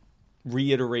to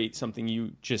reiterate something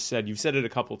you just said. You've said it a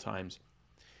couple times.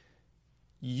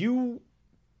 You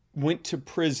went to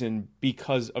prison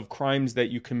because of crimes that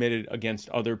you committed against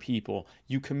other people.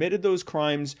 You committed those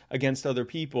crimes against other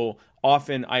people.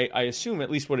 Often, I assume, at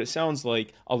least what it sounds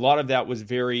like, a lot of that was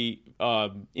very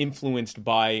influenced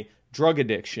by drug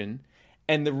addiction.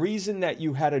 And the reason that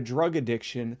you had a drug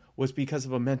addiction was because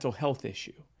of a mental health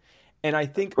issue. And I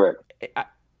think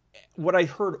what I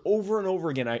heard over and over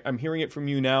again, I'm hearing it from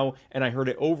you now, and I heard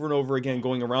it over and over again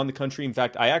going around the country. In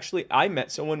fact, I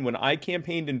met someone when I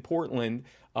campaigned in Portland.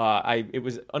 It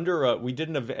was under we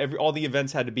didn't have all the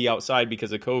events had to be outside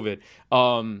because of COVID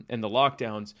and the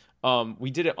lockdowns.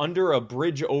 We did it under a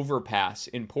bridge overpass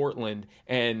in Portland,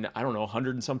 and I don't know,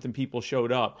 100 and something people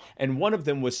showed up. And one of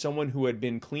them was someone who had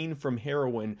been clean from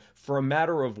heroin for a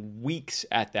matter of weeks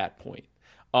at that point.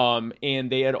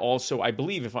 And they had also, I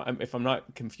believe, if I'm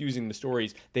not confusing the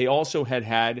stories, they also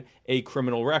had a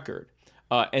criminal record.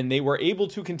 And they were able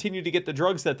to continue to get the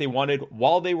drugs that they wanted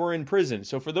while they were in prison.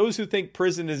 So for those who think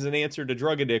prison is an answer to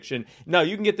drug addiction, no,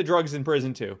 you can get the drugs in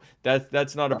prison too.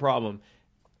 That's not a problem.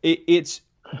 It's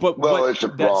a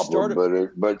problem,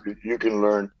 but you can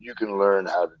learn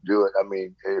how to do it. I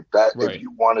mean, Right. if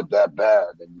you want it that bad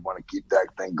and you want to keep that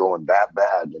thing going that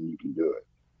bad, then you can do it.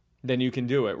 Then you can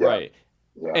do it, Yeah. right?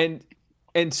 Yeah.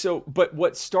 And so, but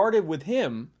what started with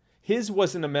him, his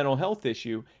wasn't a mental health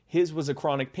issue. His was a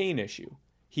chronic pain issue.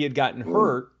 He had gotten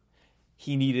hurt.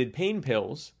 He needed pain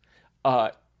pills.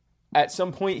 At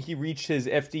some point, he reached his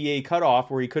FDA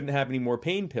cutoff where he couldn't have any more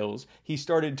pain pills. He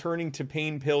started turning to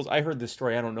pain pills. I heard this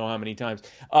story, I don't know how many times,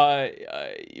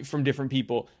 from different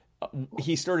people.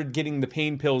 He started getting the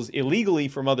pain pills illegally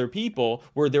from other people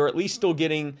where they're at least still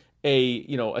getting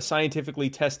a scientifically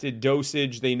tested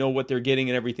dosage. They know what they're getting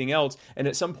and everything else. And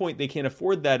at some point they can't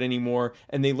afford that anymore.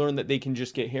 And they learn that they can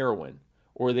just get heroin,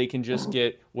 or they can just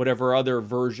get whatever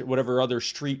other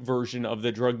street version of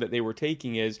the drug that they were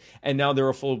taking is. And now they're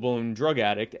a full-blown drug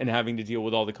addict and having to deal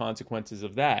with all the consequences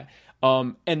of that.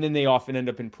 And then they often end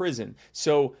up in prison.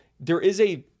 So there is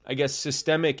a, I guess,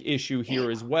 systemic issue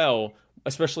here as well,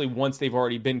 especially once they've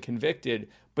already been convicted.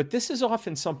 But this is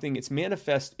often something, it's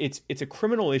a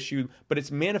criminal issue, but it's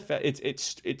manifesting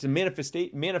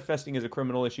as a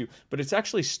criminal issue, but it's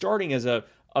actually starting as a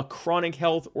chronic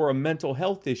health or a mental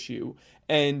health issue.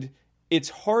 And it's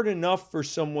hard enough for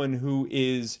someone who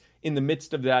is in the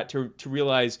midst of that to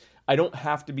realize, I don't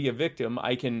have to be a victim.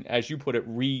 I can, as you put it,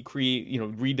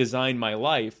 redesign my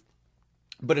life.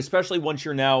 But especially once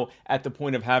you're now at the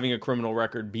point of having a criminal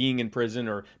record, being in prison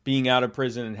or being out of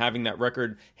prison and having that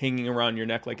record hanging around your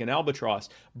neck like an albatross.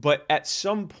 But at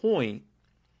some point,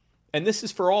 and this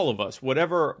is for all of us,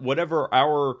 whatever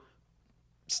our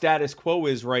status quo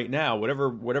is right now,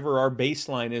 whatever our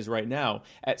baseline is right now,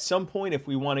 at some point, if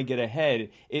we want to get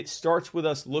ahead, it starts with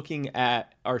us looking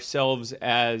at ourselves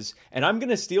as, and I'm going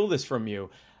to steal this from you,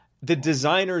 the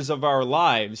designers of our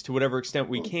lives to whatever extent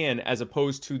we can, as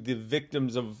opposed to the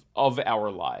victims of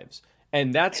our lives.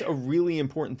 And that's a really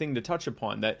important thing to touch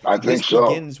upon, that I think this so.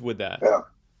 begins with that. Yeah,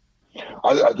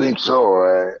 I think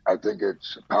so. I think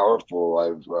it's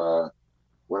powerful.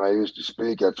 When I used to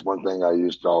speak, that's one thing I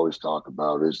used to always talk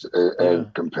about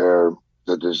and compare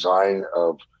the design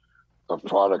of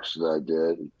products that I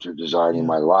did to designing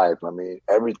my life. I mean,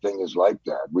 everything is like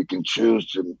that. We can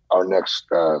choose our next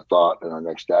thought and our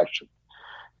next action.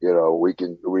 We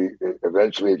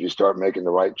eventually, if you start making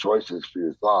the right choices for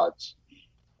your thoughts,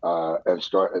 and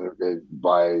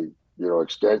by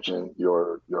extension,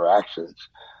 your actions,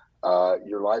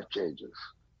 your life changes.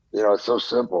 It's so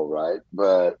simple, right?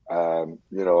 But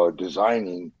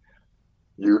designing,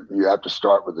 you have to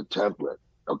start with a template.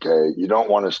 Okay, you don't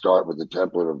want to start with the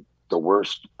template of the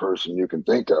worst person you can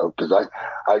think of, because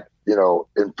I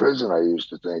in prison I used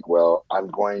to think, well, I'm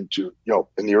going to,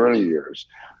 in the early years,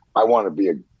 I want to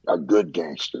be a good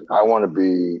gangster. I want to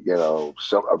be,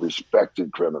 a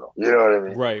respected criminal. You know what I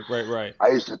mean? Right. I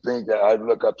used to think that I'd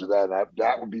look up to that, and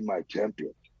that would be my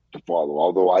template to follow.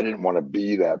 Although I didn't want to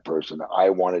be that person, I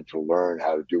wanted to learn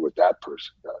how to do what that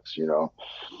person does.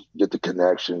 Get the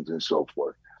connections and so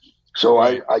forth. So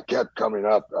right. I kept coming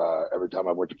up every time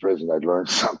I went to prison. I'd learn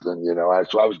something,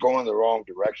 so I was going the wrong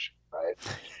direction, right?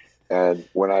 And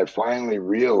when I finally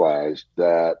realized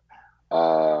that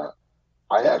I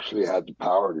actually had the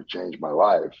power to change my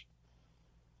life,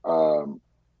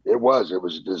 it was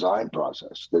a design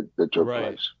process that took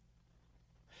place.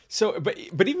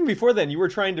 But even before then, you were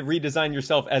trying to redesign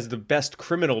yourself as the best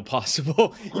criminal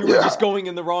possible. You were just going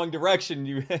in the wrong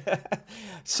direction.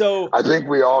 So I think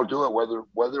we all do it,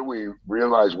 whether we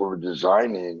realize we're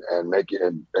designing and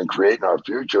making and creating our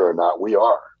future or not. We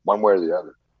are, one way or the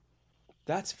other.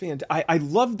 That's fantastic. I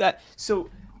love that. So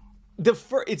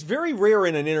it's very rare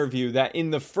in an interview that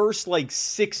in the first like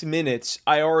 6 minutes,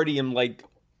 I already am like,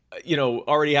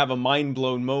 already have a mind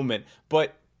blown moment.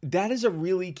 But that is a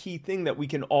really key thing that we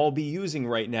can all be using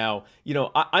right now.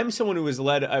 I'm someone who has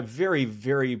led a very,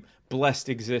 very blessed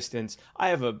existence. I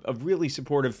have a really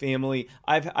supportive family.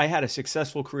 I had a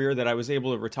successful career that I was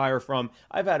able to retire from.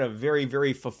 I've had a very,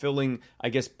 very fulfilling, I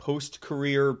guess,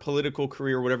 post-career, political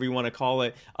career, whatever you want to call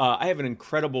it. I have an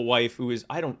incredible wife who is,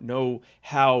 I don't know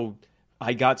how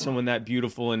I got someone that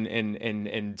beautiful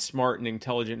and smart and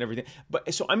intelligent and everything.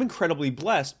 But so I'm incredibly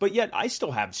blessed, but yet I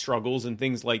still have struggles and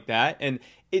things like that. And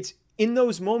it's in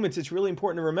those moments, it's really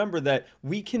important to remember that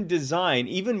we can design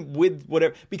even with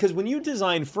whatever, because when you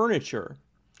design furniture,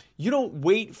 you don't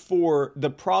wait for the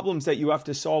problems that you have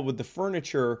to solve with the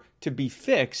furniture to be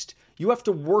fixed. You have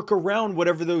to work around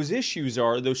whatever those issues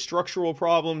are, those structural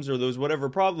problems or those whatever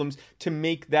problems, to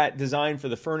make that design for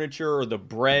the furniture or the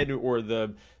bread or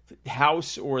the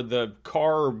house or the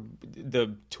car or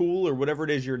the tool or whatever it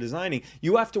is you're designing.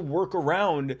 You have to work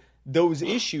around those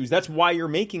issues. That's why you're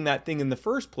making that thing in the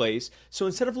first place. So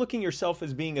instead of looking yourself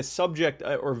as being a subject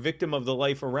or victim of the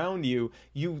life around you,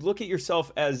 you look at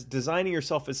yourself as designing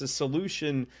yourself as a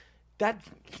solution. That's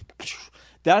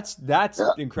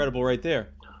incredible right there.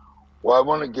 Well, I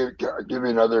want to give you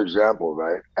another example,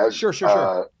 right?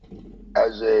 Sure.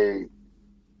 As a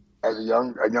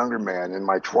younger man in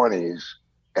my 20s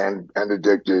and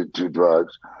addicted to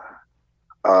drugs,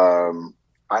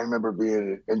 I remember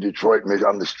being in Detroit,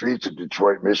 on the streets of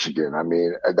Detroit, Michigan. I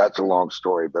mean, that's a long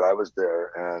story, but I was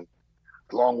there and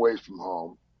a long ways from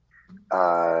home.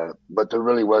 But there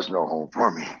really was no home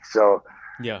for me. So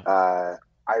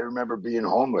I remember being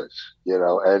homeless,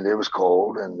 and it was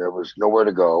cold and there was nowhere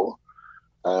to go.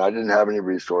 And I didn't have any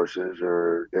resources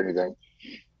or anything.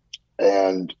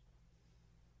 And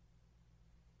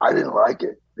I didn't like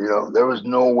it. There was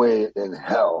no way in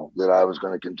hell that I was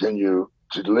going to continue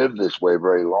to live this way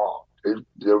very long.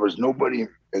 There was nobody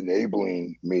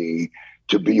enabling me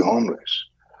to be homeless.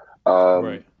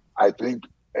 Right. I think,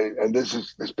 and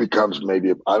this becomes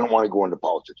maybe, I don't want to go into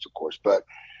politics, of course, but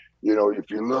if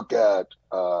you look at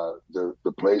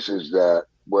the places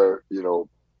where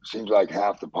seems like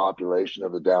half the population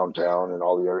of the downtown and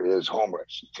all the area is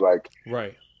homeless. It's like,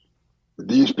 right.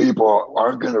 These people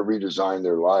aren't going to redesign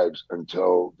their lives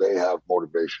until they have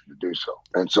motivation to do so.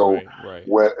 And so,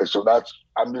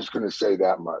 I'm just going to say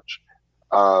that much.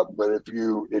 But if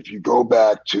you go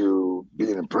back to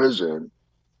being in prison,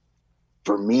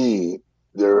 for me,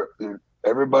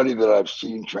 everybody that I've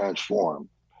seen transform,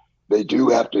 they do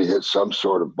have to hit some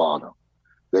sort of bottom.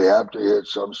 They have to hit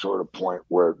some sort of point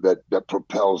where that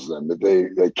propels them, that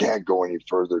they can't go any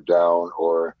further down,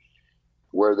 or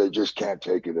where they just can't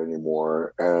take it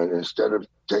anymore. And instead of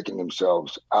taking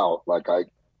themselves out, like I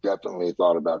definitely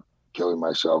thought about killing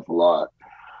myself a lot.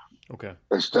 Okay.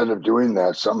 Instead of doing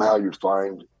that, somehow you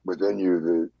find within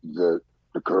you the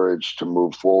courage to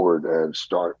move forward and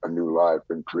start a new life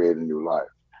and create a new life.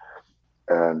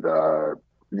 And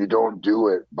you don't do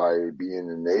it by being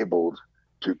enabled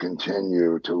to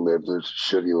continue to live this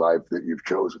shitty life that you've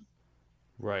chosen.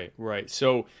 Right.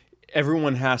 So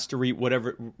everyone has to reach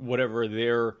whatever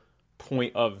their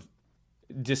point of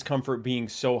discomfort being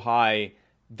so high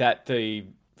that the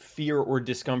fear or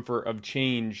discomfort of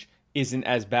change isn't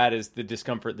as bad as the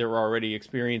discomfort they're already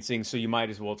experiencing. So you might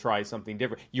as well try something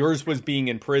different. Yours was being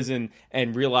in prison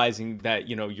and realizing that,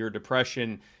 your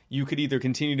depression, you could either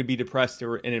continue to be depressed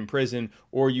and in prison,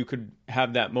 or you could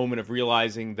have that moment of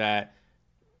realizing that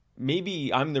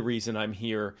maybe I'm the reason I'm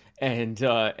here, and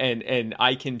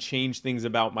I can change things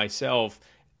about myself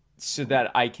so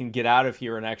that I can get out of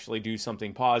here and actually do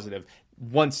something positive.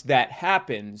 Once that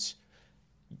happens,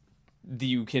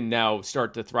 you can now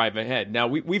start to thrive ahead. Now,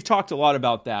 we've talked a lot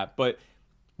about that, but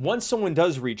once someone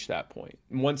does reach that point,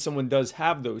 and once someone does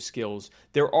have those skills,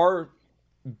 there are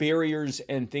barriers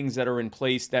and things that are in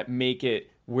place that make it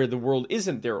where the world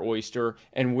isn't their oyster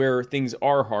and where things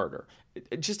are harder.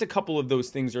 Just a couple of those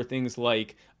things are things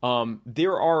like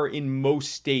there are in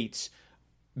most states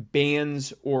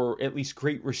bans or at least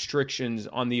great restrictions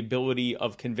on the ability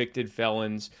of convicted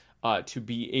felons to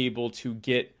be able to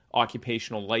get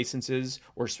occupational licenses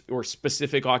or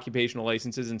specific occupational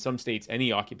licenses. In some states,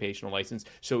 any occupational license.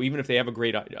 So even if they have a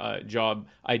great job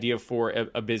idea for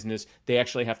a business, they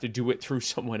actually have to do it through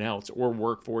someone else or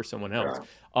work for someone else.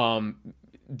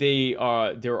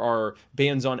 there are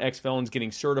bans on ex-felons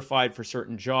getting certified for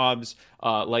certain jobs,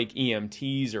 like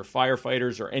EMTs or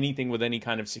firefighters or anything with any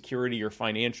kind of security or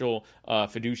financial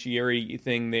fiduciary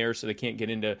thing there, so they can't get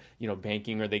into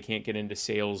banking, or they can't get into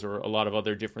sales, or a lot of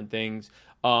other different things.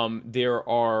 There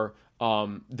are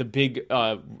the big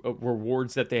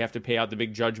rewards that they have to pay out, the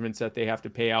big judgments that they have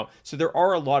to pay out. So there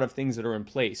are a lot of things that are in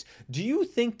place. Do you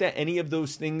think that any of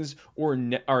those things or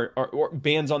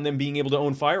bans on them being able to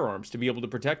own firearms to be able to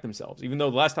protect themselves? Even though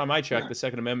the last time I checked, the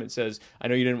Second Amendment says, I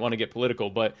know you didn't want to get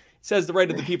political, but it says the right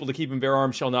of the people to keep and bear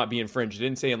arms shall not be infringed. It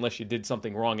didn't say unless you did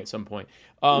something wrong at some point.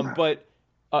 But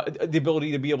the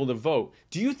ability to be able to vote.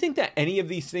 Do you think that any of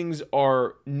these things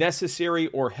are necessary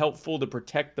or helpful to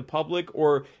protect the public,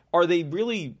 or are they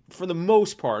really, for the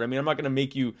most part, I mean, I'm not going to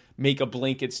make you make a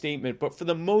blanket statement, but for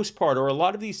the most part, are a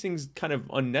lot of these things kind of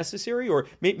unnecessary, or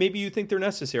maybe you think they're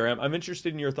necessary? I'm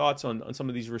interested in your thoughts on some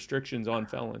of these restrictions on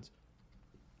felons.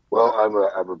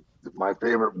 Well, my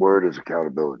favorite word is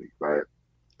accountability, right?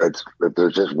 If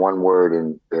there's just one word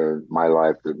in my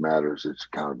life that matters, it's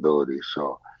accountability.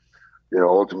 So,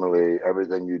 ultimately,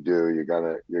 everything you do,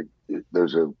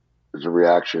 there's a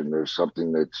reaction. There's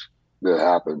something that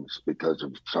happens because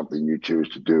of something you choose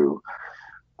to do.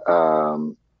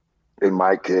 In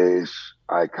my case,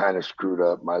 I kind of screwed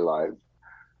up my life,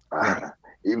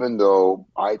 even though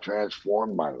I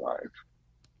transformed my life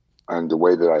and the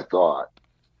way that I thought.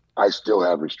 I still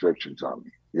have restrictions on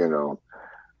me,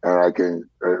 and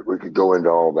we could go into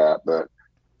all that, but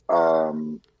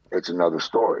it's another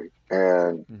story.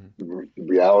 And the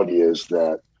reality is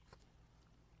that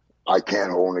I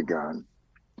can't own a gun,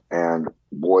 and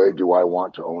boy, do I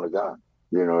want to own a gun.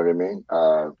 You know what I mean?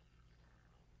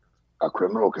 A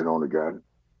criminal can own a gun,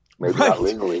 maybe not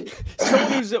legally.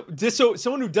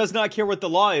 Someone who does not care what the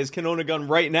law is can own a gun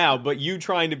right now, but you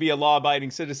trying to be a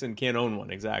law-abiding citizen can't own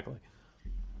one. Exactly.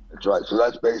 That's right. So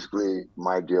that's basically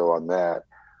my deal on that.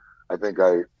 I think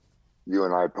you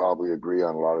and I probably agree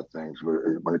on a lot of things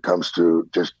when it comes to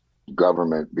just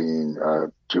government being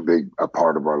too big a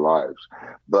part of our lives.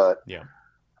 But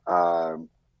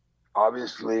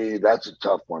obviously that's a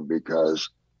tough one, because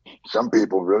some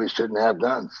people really shouldn't have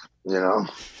guns,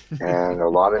 and a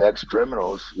lot of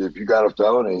ex-criminals, if you got a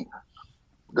felony,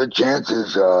 good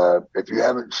chances, if you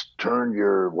haven't turned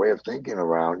your way of thinking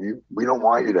around, we don't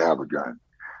want you to have a gun.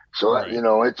 So, right.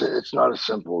 It's not a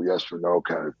simple yes or no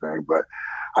kind of thing, but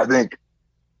I think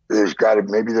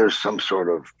maybe there's some sort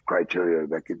of criteria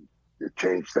that could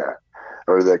change that,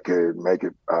 or that could make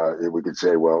it, we could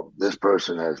say, well, this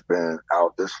person has been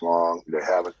out this long, they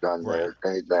haven't done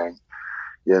anything,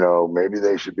 maybe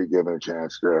they should be given a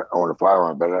chance to own a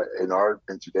firearm. But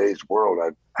in today's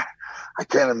world, I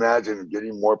can't imagine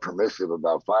getting more permissive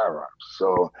about firearms.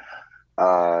 So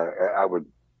I would,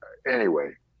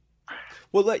 anyway.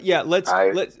 Well, the guns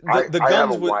I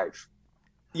have a wife.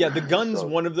 Yeah, the gun's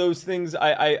one of those things.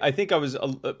 I think I was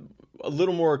a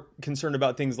little more concerned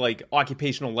about things like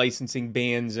occupational licensing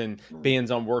bans and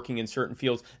bans on working in certain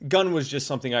fields. Gun was just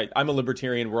something I'm a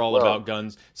libertarian. We're all about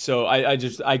guns, so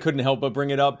I couldn't help but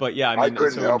bring it up. But yeah, I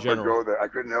couldn't help but go there. I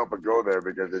couldn't help but go there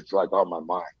because it's like on my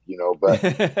mind,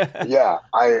 But yeah,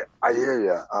 I hear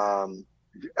you.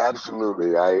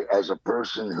 Absolutely. As a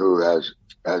person who has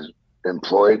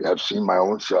employed, I've seen my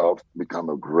own self become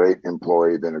a great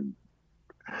employee, then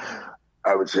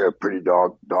I would say a pretty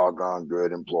doggone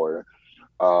good employer.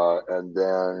 And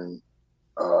then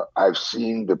I've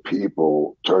seen the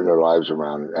people turn their lives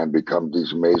around and become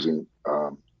these amazing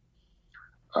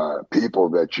people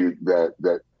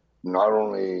that not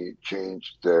only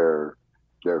change their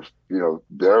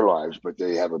lives, but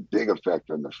they have a big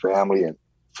effect on the family and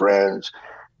friends,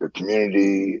 their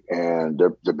community, and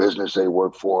the business they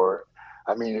work for.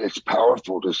 I mean, it's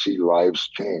powerful to see lives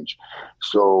change.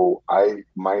 So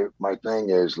my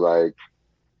thing is like,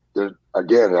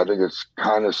 again, I think it's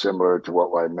kind of similar to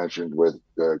what I mentioned with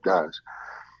the guns.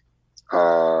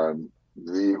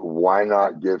 Why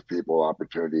not give people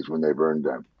opportunities when they've earned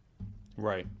them?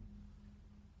 Right.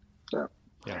 Yeah.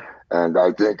 And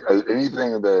I think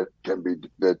anything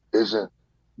that isn't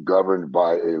governed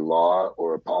by a law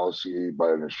or a policy, by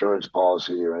an insurance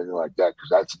policy or anything like that, because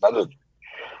that's another thing.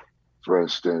 For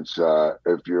instance,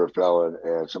 if you're a felon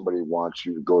and somebody wants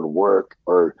you to go to work,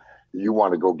 or you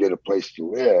want to go get a place to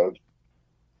live,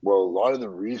 well, a lot of the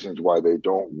reasons why they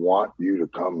don't want you to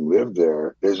come live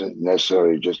there isn't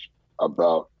necessarily just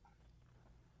about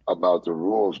the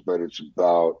rules, but it's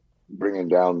about bringing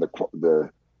down the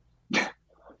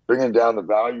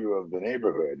value of the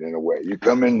neighborhood in a way. You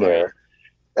come in there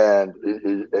and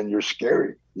you're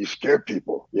scary. You scare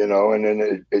people, and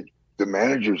then it the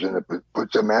manager's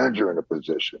puts a manager in a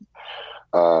position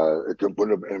It can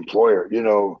put an employer,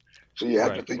 so you have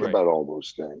to Right, think right. about all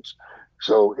those things.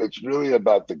 So it's really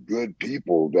about the good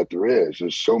people that there is.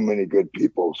 There's so many good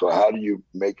people. So how do you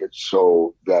make it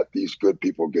so that these good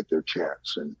people get their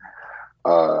chance? And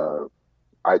uh,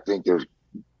 I think there's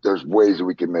ways that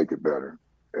we can make it better.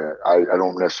 I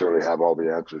don't necessarily have all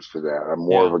the answers to that. I'm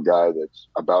more of Yeah. a guy that's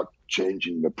about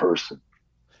changing the person.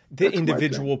 The That's my thing.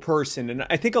 individual person. And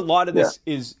I think a lot of Yeah. this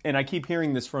is, and I keep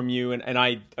hearing this from you, and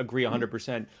I agree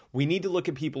 100%. We need to look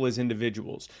at people as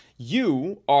individuals.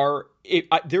 You are,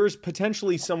 there is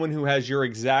potentially someone who has your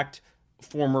exact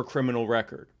former criminal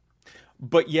record.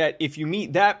 But yet, if you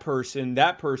meet that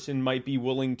person might be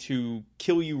willing to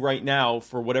kill you right now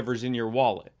for whatever's in your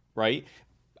wallet, right?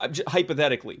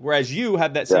 Hypothetically. Whereas you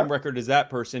have that Yeah. same record as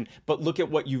that person, but look at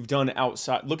what you've done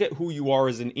outside. Look at who you are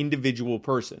as an individual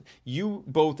person. You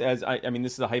both, as I mean,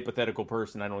 this is a hypothetical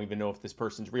person. I don't even know if this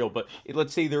person's real, but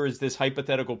let's say there is this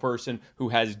hypothetical person who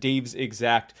has Dave's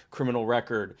exact criminal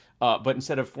record, but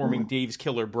instead of forming Dave's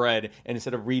Killer Bread and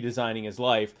instead of redesigning his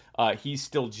life, he's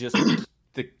still just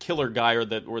the killer guy or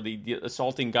the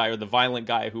assaulting guy or the violent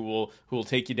guy who will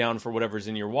take you down for whatever's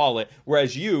in your wallet,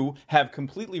 whereas you have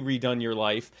completely redone your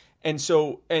life and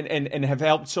so and have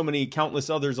helped so many countless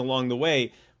others along the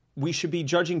way. We should be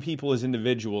judging people as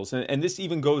individuals, and this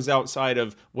even goes outside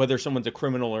of whether someone's a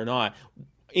criminal or not.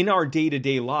 In our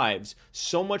day-to-day lives,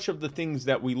 so much of the things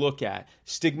that we look at,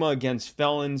 stigma against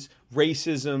felons,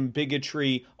 racism,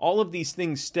 bigotry, all of these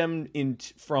things stem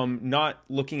from not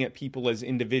looking at people as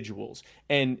individuals,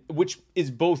 and which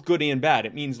is both good and bad.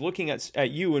 It means looking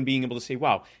at you and being able to say,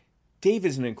 wow, Dave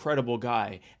is an incredible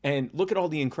guy, and look at all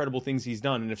the incredible things he's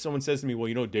done. And if someone says to me,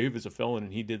 well, Dave is a felon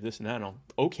and he did this and that,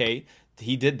 okay,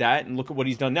 he did that, and look at what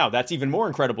he's done now. That's even more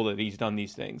incredible that he's done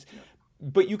these things.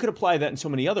 But you could apply that in so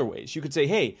many other ways. You could say,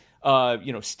 hey,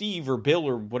 Steve or Bill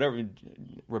or whatever,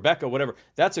 Rebecca, whatever,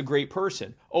 that's a great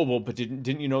person. Oh, well, but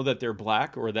didn't you know that they're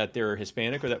black or that they're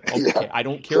Hispanic or that? Oh, okay, I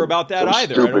don't care about that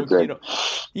either. I don't, Thing.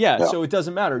 Yeah, so it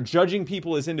doesn't matter. Judging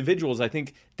people as individuals, I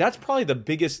think that's probably the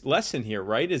biggest lesson here,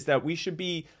 right? Is that we should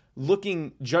be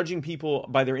judging people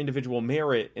by their individual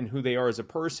merit and who they are as a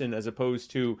person, as opposed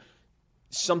to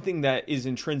something that is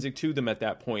intrinsic to them at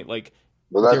that point. Like,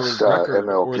 Well, that's their record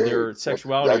MLK. or their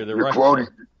sexuality or their you're record. quoting,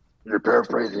 you're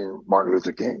paraphrasing Martin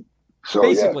Luther King. So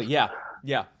Basically, yes.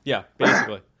 yeah,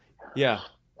 basically, yeah,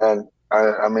 And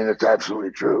I mean, it's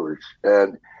absolutely true.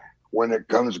 And when it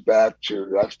comes back to,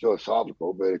 that's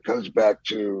philosophical, but it comes back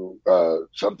to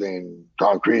something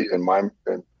concrete in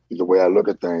in the way I look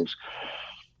at things.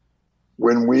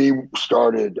 When we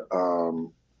started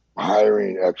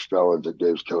hiring ex-felons at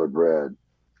Dave's Killer Bread,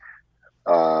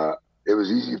 it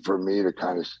was easy for me to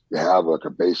kind of have like a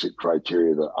basic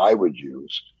criteria that I would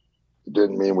use. It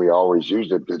didn't mean we always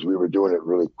used it because we were doing it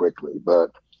really quickly.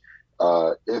 But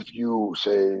if you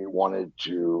say wanted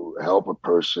to help a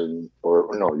person, or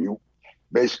no, you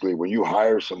basically when you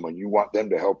hire someone, you want them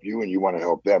to help you and you want to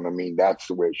help them. I mean, that's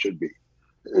the way it should be.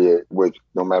 With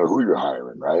no matter who you're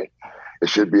hiring, right? It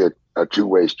should be a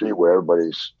two-way street where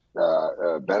everybody's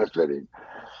benefiting.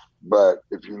 But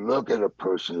if you look at a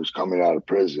person who's coming out of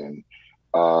prison,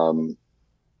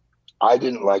 I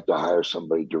didn't like to hire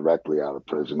somebody directly out of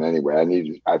prison anyway.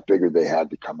 I figured they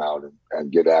had to come out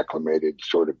and get acclimated,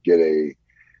 sort of get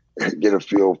a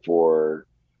feel for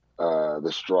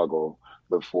the struggle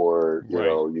before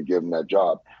you give them that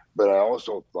job. But I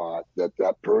also thought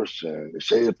that person,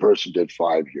 say the person did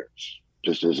 5 years,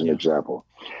 just as an example,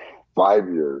 5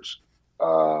 years.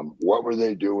 What were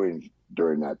they doing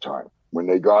during that time? When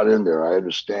they got in there, I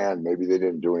understand maybe they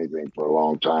didn't do anything for a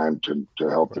long time to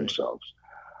help themselves.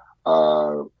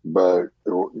 But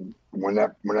when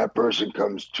that person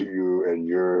comes to you and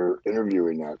you're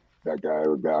interviewing that guy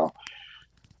or gal,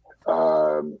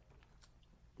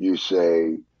 you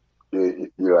say,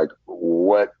 you're like,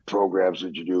 what programs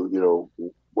did you do?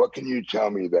 What can you tell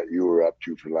me that you were up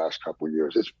to for the last couple of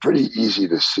years? It's pretty easy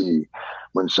to see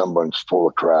when someone's full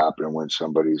of crap and when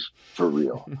somebody's for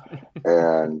real.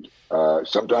 And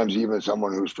sometimes even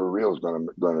someone who's for real is going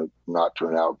to not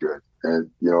turn out good. And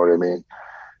you know what I mean?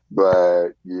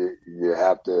 But you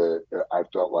have to, I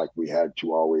felt like we had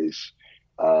to always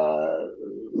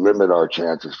limit our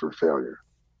chances for failure.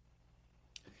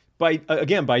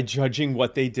 By judging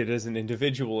what they did as an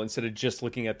individual instead of just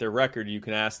looking at their record, you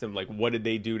can ask them, like, what did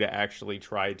they do to actually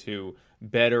try to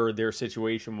better their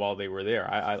situation while they were there?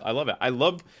 I love it. I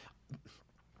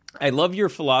love your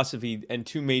philosophy and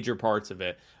two major parts of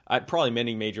it. Probably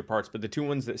many major parts, but the two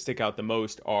ones that stick out the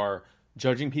most are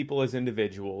judging people as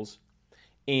individuals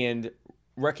and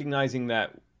recognizing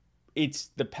that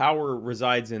the power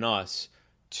resides in us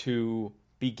to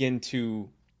begin to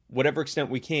whatever extent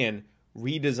we can,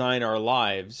 redesign our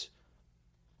lives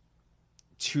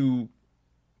to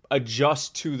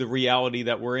adjust to the reality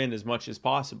that we're in as much as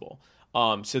possible,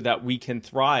 so that we can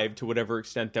thrive to whatever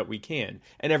extent that we can.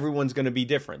 And everyone's going to be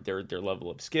different. Their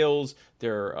level of skills,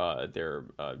 their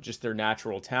just their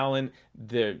natural talent,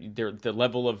 the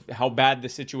level of how bad the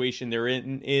situation they're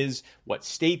in is, what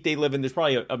state they live in. There's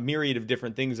probably a myriad of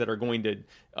different things that are going to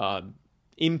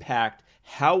impact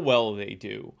how well they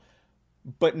do.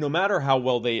 But no matter how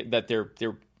well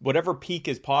their whatever peak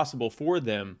is possible for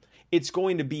them, it's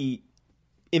going to be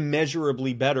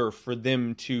immeasurably better for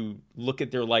them to look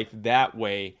at their life that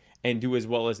way and do as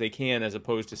well as they can, as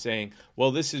opposed to saying,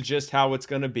 well, this is just how it's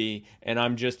going to be, and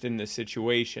I'm just in this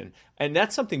situation. And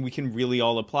that's something we can really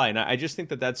all apply. And I just think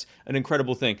that that's an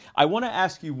incredible thing. I want to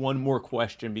ask you one more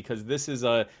question, because this is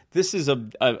a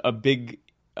big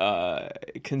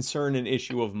concern and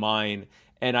issue of mine.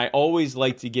 And I always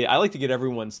like to get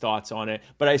everyone's thoughts on it,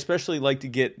 but I especially like to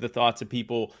get the thoughts of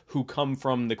people who come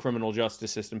from the criminal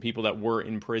justice system, people that were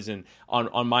in prison,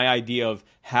 on my idea of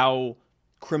how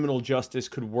criminal justice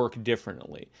could work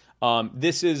differently. I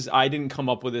didn't come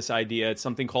up with this idea. It's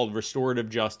something called restorative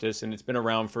justice, and it's been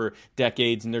around for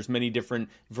decades, and there's many different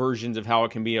versions of how it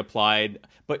can be applied.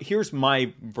 But here's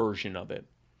my version of it.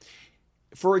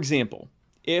 For example,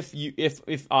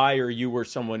 if I or you or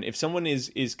someone, if someone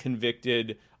is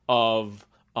convicted of,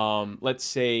 let's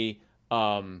say,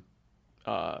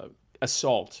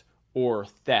 assault or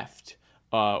theft,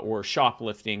 or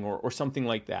shoplifting or something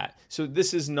like that. So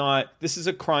this is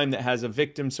a crime that has a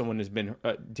victim. Someone has been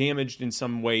damaged in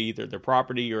some way, either their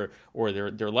property or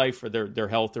their life or their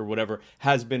health or whatever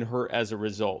has been hurt as a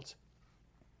result.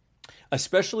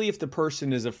 Especially if the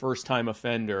person is a first-time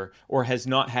offender or has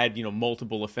not had,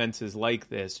 multiple offenses like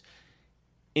this,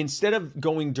 instead of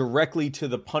going directly to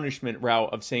the punishment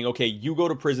route of saying, okay, you go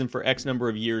to prison for X number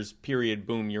of years, period,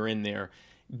 boom, you're in there,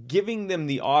 giving them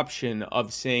the option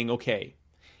of saying, okay,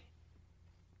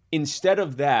 instead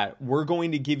of that, we're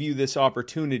going to give you this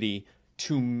opportunity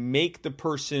to make the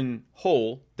person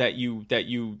whole that you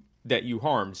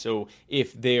harmed. So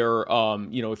if they're,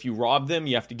 if you rob them,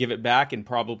 you have to give it back and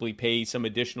probably pay some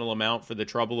additional amount for the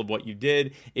trouble of what you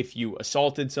did. If you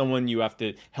assaulted someone, you have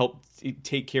to help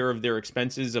take care of their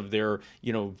expenses, of their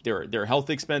health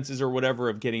expenses or whatever,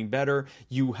 of getting better.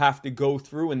 You have to go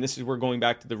through, and this is where going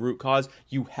back to the root cause,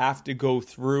 you have to go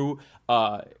through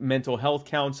mental health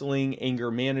counseling,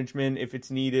 anger management if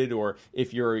it's needed, or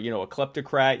if you're, a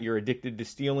kleptocrat, you're addicted to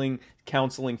stealing,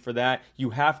 counseling for that.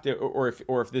 You have to,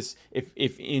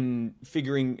 if in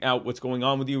figuring out what's going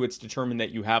on with you, it's determined that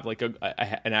you have like an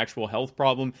actual health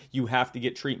problem, you have to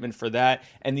get treatment for that.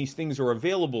 And these things are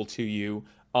available to you.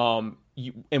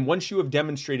 And once you have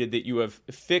demonstrated that you have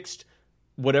fixed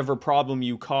whatever problem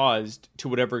you caused to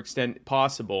whatever extent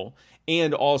possible,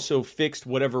 and also fixed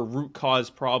whatever root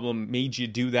cause problem made you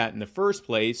do that in the first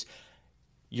place,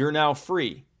 you're now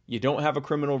free. You don't have a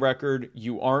criminal record.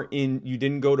 You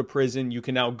didn't go to prison. You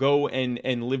can now go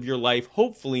and live your life,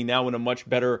 hopefully now in a much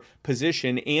better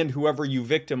position, and whoever you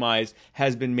victimized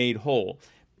has been made whole.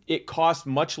 It costs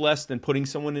much less than putting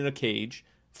someone in a cage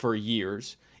for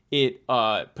years. It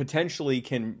potentially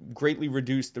can greatly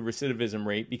reduce the recidivism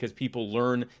rate, because people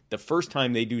learn the first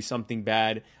time they do something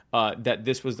bad that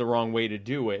this was the wrong way to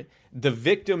do it. The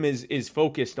victim is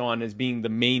focused on as being the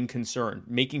main concern,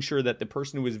 making sure that the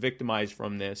person who is victimized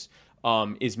from this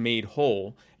is made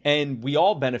whole. And we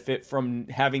all benefit from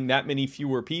having that many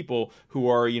fewer people who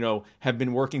are, have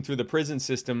been working through the prison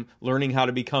system, learning how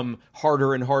to become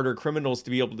harder and harder criminals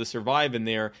to be able to survive in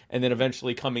there, and then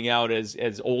eventually coming out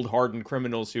as old hardened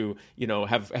criminals who,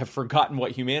 have forgotten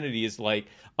what humanity is like.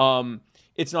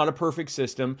 It's not a perfect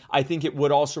system. I think it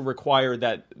would also require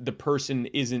that the person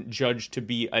isn't judged to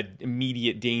be an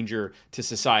immediate danger to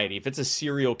society. If it's a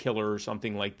serial killer or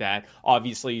something like that,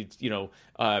 obviously,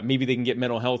 maybe they can get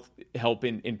mental health help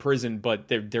in prison, but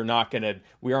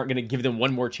we aren't going to give them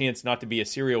one more chance not to be a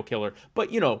serial killer. But,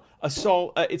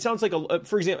 assault, it sounds like,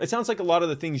 for example, it sounds like a lot of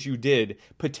the things you did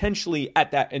potentially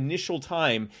at that initial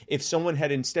time, if someone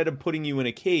had, instead of putting you in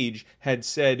a cage, had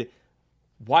said,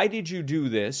 why did you do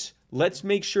this? Let's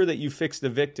make sure that you fix the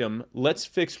victim. Let's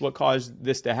fix what caused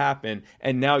this to happen.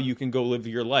 And now you can go live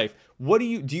your life. Do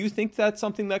you think that's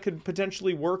something that could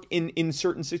potentially work in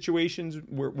certain situations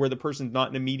where the person's not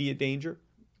in immediate danger?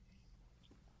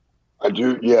 I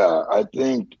do. Yeah, I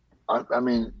think, I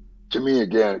mean, to me,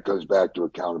 again, it goes back to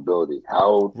accountability.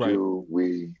 How do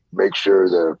we make sure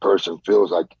that a person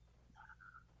feels like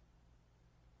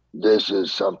this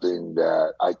is something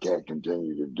that I can't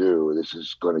continue to do? This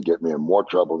is going to get me in more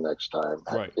trouble next time.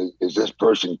 Right. Is this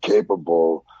person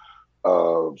capable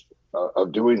of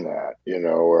of doing that,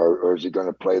 or is he going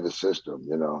to play the system,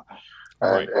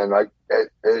 Right. And I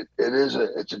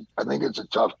think it's a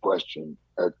tough question.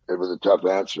 It was a tough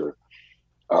answer.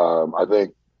 I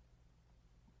think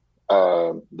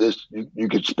you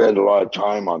could spend a lot of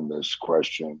time on this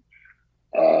question,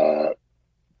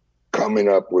 coming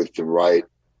up with the right,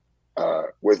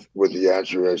 with the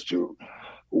answer as to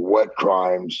what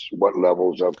crimes, what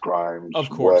levels of crimes, Of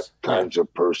course, what kinds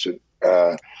of person.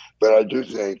 But I do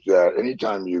think that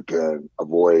anytime you can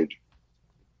avoid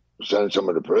sending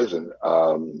someone to prison,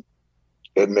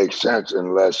 it makes sense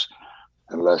unless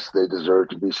they deserve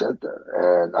to be sent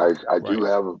there. And I do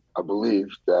have a belief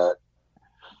that,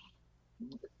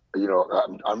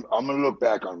 I'm going to look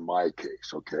back on my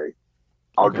case. Okay.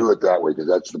 I'll do it that way because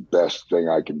that's the best thing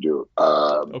I can do.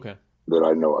 That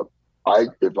I know of.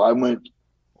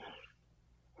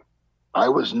 I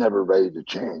was never ready to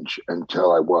change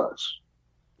until I was.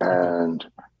 And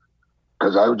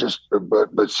because I would just,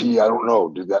 but see, I don't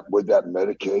know, would that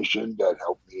medication that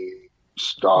helped me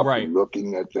stop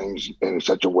looking at things in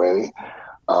such a way,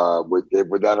 would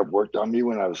that have worked on me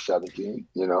when I was 17?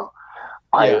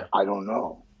 I don't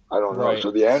know. I don't know.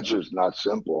 So the answer is not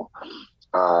simple.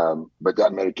 But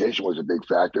that medication was a big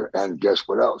factor. And guess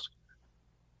what else?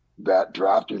 That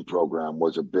drafting program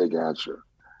was a big answer.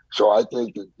 So I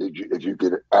think that if you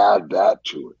could add that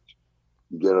to it,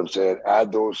 you get what I'm saying?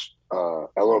 Add those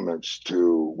elements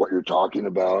to what you're talking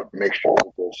about. Make sure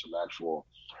that there's some actual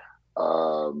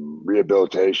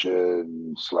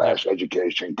rehabilitation /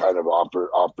 education kind of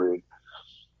offering.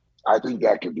 I think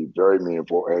that could be very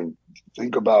meaningful. And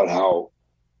think about how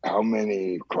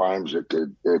many crimes it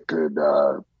could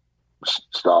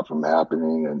stop from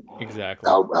happening, and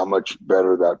how much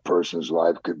better that person's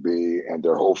life could be and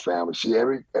their whole family. See,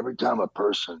 every time a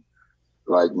person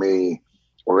like me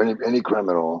or any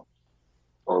criminal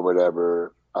or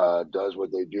whatever does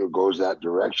what they do, goes that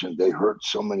direction, they hurt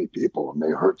so many people and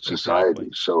they hurt society.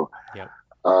 So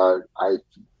I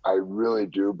really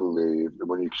do believe that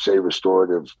when you say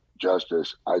restorative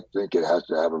justice, I think it has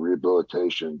to have a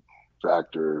rehabilitation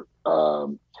factor,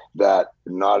 that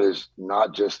not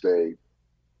just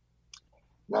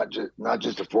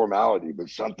a formality, but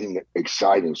something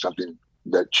exciting, something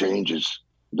that changes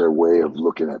their way of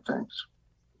looking at things.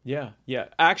 Yeah.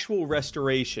 Actual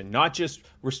restoration, not just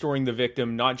restoring the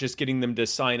victim, not just getting them to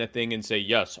sign a thing and say,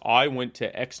 yes, I went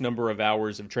to X number of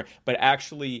hours of training, but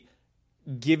actually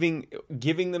giving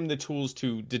them the tools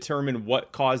to determine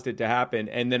what caused it to happen.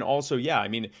 And then also,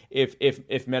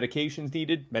 if medication's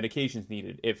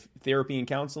needed, if therapy and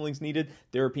counseling's needed,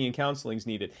 therapy and counseling's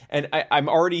needed. And I'm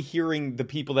already hearing the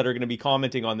people that are going to be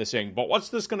commenting on this saying, but what's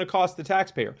this going to cost the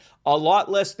taxpayer? A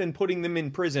lot less than putting them in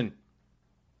prison.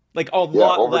 Like a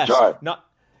lot less. Time. Not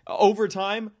over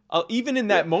time. Even in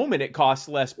that moment, it costs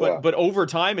less, but over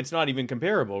time, it's not even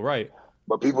comparable, right?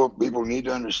 But people need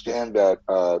to understand that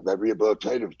that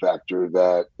rehabilitative factor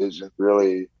that isn't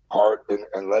really hard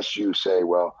unless you say,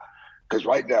 well, because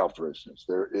right now, for instance,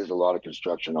 there is a lot of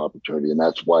construction opportunity, and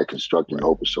that's why Constructing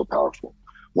Hope is so powerful.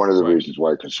 One of the reasons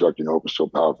why Constructing Hope is so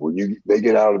powerful. They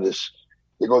get out of this,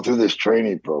 they go through this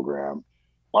training program.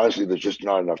 Honestly, there's just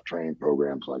not enough training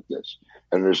programs like this,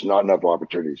 and there's not enough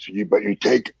opportunities. But you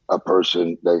take a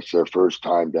person that's their first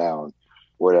time down,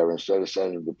 whatever, instead of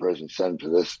sending them to prison, send them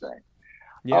to this thing.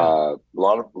 A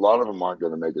lot of them aren't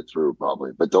going to make it through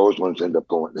probably, but those ones end up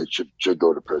going. They should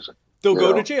go to prison. They'll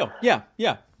go to jail. Yeah.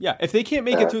 If they can't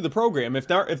make it through the program, if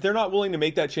they're not willing to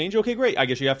make that change, okay, great. I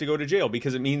guess you have to go to jail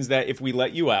because it means that if we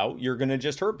let you out, you're going to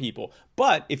just hurt people.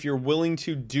 But if you're willing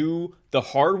to do the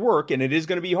hard work, and it is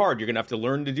going to be hard, you're going to have to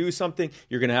learn to do something.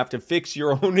 You're going to have to fix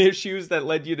your own issues that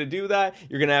led you to do that.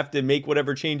 You're going to have to make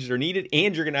whatever changes are needed,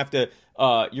 and you're going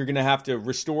to have to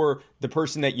restore the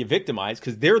person that you victimized,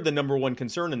 because they're the number one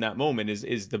concern in that moment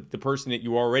is the person that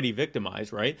you already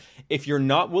victimized, right? If you're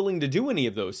not willing to do any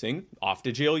of those things, off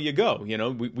to jail you go.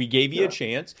 We gave you a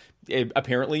chance.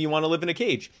 Apparently you want to live in a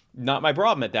cage. Not my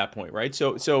problem at that point, right?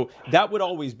 So that would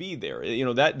always be there.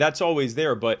 That's always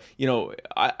there. But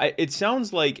it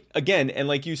sounds like, again, and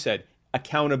like you said,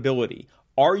 accountability.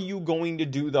 Are you going to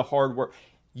do the hard work?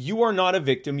 You are not a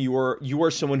victim. You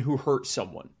are someone who hurt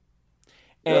someone.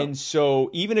 And so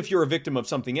even if you're a victim of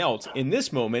something else, in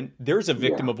this moment, there's a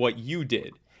victim of what you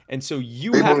did. And so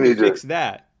you have to fix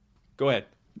that. Go ahead.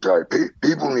 Sorry,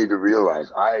 people need to realize,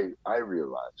 I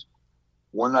realized,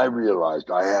 when I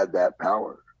realized I had that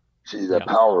power,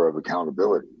 power of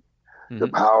accountability, the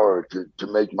power to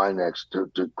make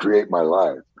to create my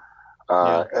life.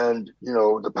 And,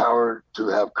 the power to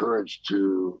have courage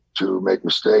to make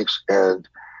mistakes and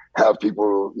have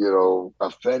people,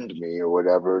 offend me or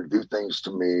whatever, do things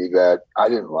to me that I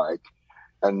didn't like.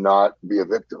 and not be a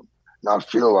victim, not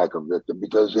feel like a victim,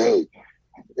 because hey,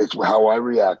 it's how I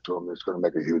react to them. It's going to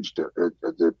make a huge,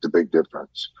 the big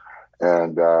difference.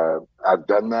 And I've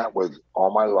done that with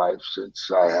all my life since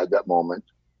I had that moment.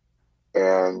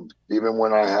 And even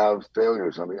when I have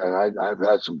failures, I mean, and I've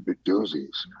had some big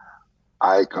doozies,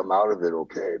 I come out of it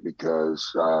okay,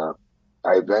 because I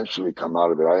eventually come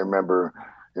out of it. I remember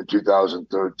in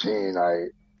 2013, I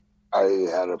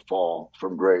had a fall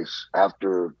from grace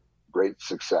after great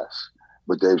success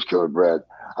with Dave's Killer Bread.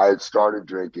 I had started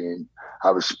drinking.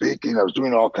 I was speaking. I was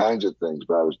doing all kinds of things,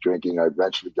 but I was drinking. I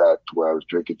eventually got to where I was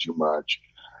drinking too much.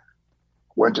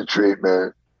 Went to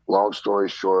treatment. Long story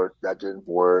short, that didn't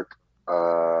work.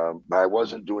 But I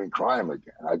wasn't doing crime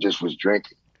again. I just was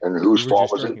drinking. And whose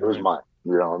fault was it? It was mine.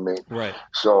 You know what I mean? Right.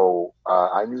 So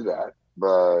I knew that,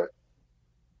 but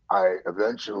I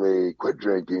eventually quit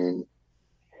drinking,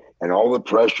 and all the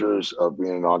pressures of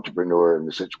being an entrepreneur in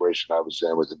the situation I was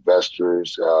in with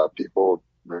investors, people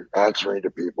answering to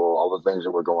people, all the things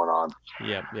that were going on.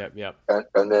 Yep.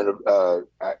 And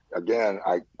then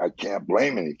I can't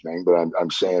blame anything, but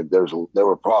I'm saying there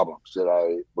were problems that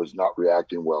I was not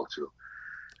reacting well to.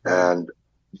 And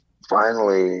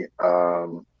finally,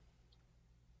 long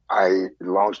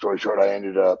story short, I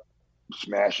ended up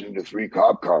smashing into 3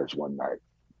 cop cars one night.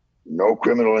 No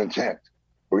criminal intent,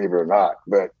 believe it or not,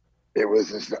 but it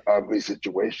was this ugly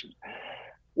situation.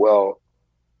 Well,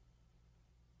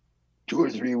 2 or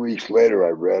 3 weeks later, I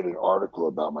read an article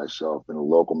about myself in a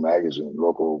local magazine,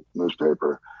 local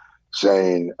newspaper,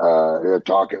 saying, they're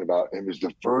talking about, it was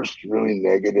the first really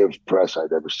negative press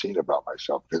I'd ever seen about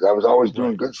myself, because I was always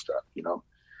doing good stuff, you know?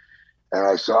 And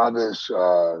I saw this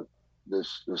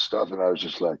stuff, and I was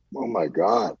just like, oh my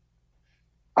God,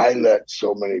 I let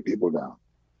so many people down.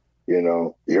 You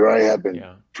know, here I have been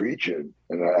preaching,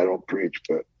 and I don't preach,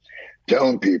 but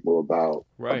telling people about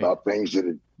things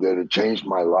that had changed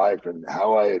my life and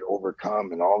how I had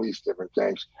overcome and all these different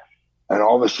things. And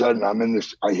all of a sudden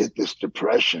I hit this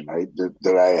depression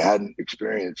that I hadn't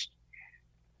experienced.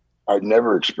 I'd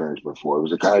never experienced before. It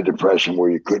was a kind of depression where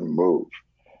you couldn't move.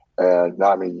 And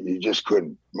you just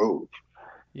couldn't move.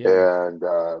 Yeah. And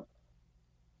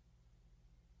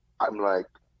I'm like,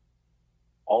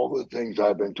 all the things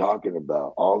I've been talking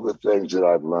about, all the things that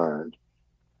I've learned,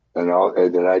 and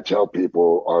that I tell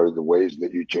people are the ways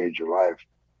that you change your life,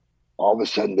 all of a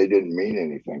sudden they didn't mean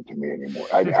anything to me anymore.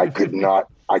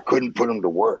 I couldn't put them to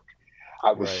work.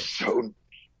 I was so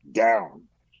down.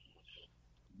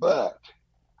 But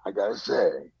I gotta say,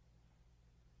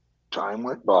 time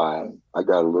went by, I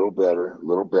got a little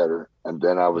better, and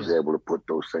then I was able to put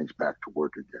those things back to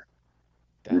work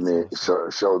again.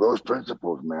 Awesome. So those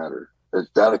principles matter. It's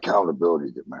that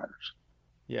accountability that matters.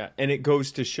 Yeah, and it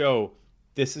goes to show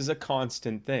this is a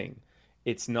constant thing.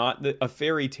 It's not a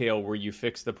fairy tale where you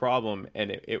fix the problem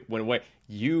and it went away.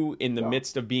 You, in the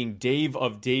midst of being Dave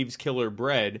of Dave's Killer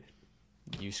Bread,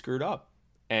 you screwed up.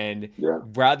 And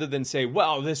rather than say,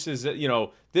 well, this is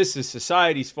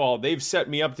society's fault, they've set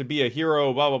me up to be a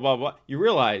hero, blah, blah, blah, blah, you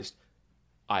realized,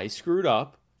 I screwed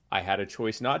up. I had a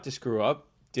choice not to screw up,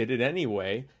 did it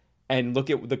anyway. And look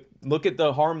at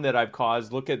the harm that I've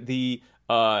caused. Look at the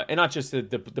and not just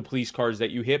the police cars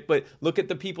that you hit, but look at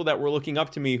the people that were looking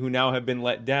up to me who now have been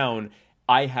let down.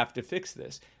 I have to fix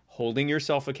this. Holding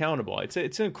yourself accountable. It's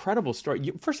an incredible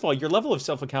story. First of all, your level of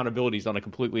self accountability is on a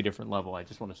completely different level. I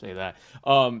just want to say that.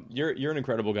 You're an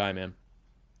incredible guy, man.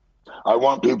 I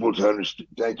want people to understand.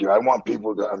 Thank you. I want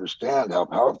people to understand how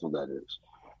powerful that is,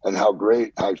 and how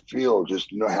great I feel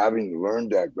just having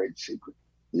learned that great secret.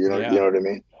 You know what I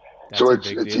mean. So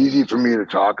it's easy for me to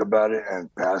talk about it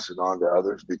and pass it on to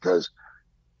others because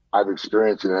I've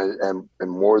experienced it and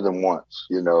more than once,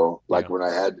 when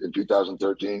I had in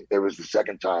 2013, it was the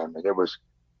second time, and it was,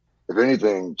 if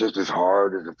anything, just as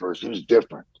hard as the first. It was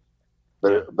different,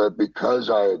 but because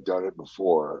I had done it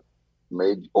before,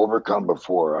 overcome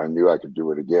before, I knew I could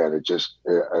do it again. It just,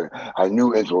 I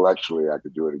knew intellectually I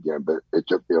could do it again, but it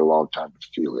took me a long time to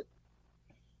feel it.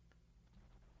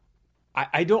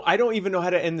 I don't even know how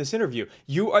to end this interview.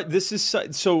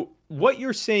 So what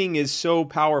you're saying is so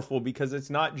powerful because it's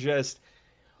not just,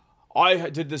 I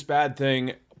did this bad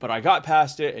thing, but I got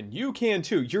past it and you can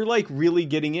too. You're like really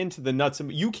getting into the nuts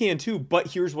and you can too, but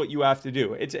here's what you have to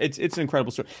do. It's an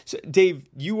incredible story. So Dave,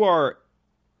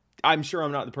 I'm sure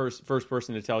I'm not the first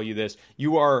person to tell you this.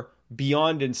 You are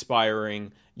beyond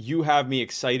inspiring. You have me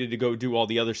excited to go do all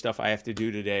the other stuff I have to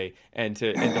do today and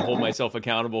to hold myself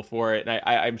accountable for it. And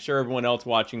I'm sure everyone else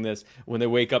watching this, when they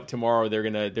wake up tomorrow, they're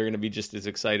gonna be just as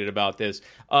excited about this.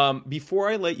 Before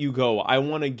I let you go, I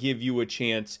want to give you a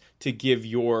chance to give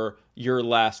your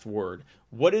last word.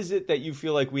 What is it that you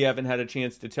feel like we haven't had a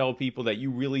chance to tell people that you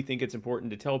really think it's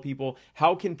important to tell people?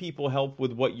 How can people help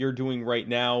with what you're doing right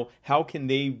now? How can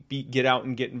they get out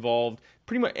and get involved?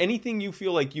 Pretty much anything you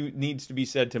feel like you needs to be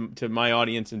said to my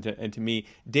audience and to me.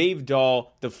 Dave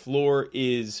Dahl, the floor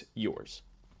is yours.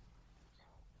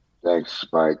 Thanks,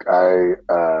 Spike. I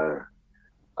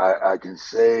can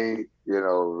say,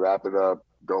 wrap it up.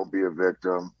 Don't be a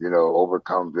victim.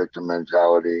 Overcome victim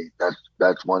mentality.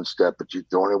 That's one step. But the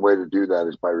only way to do that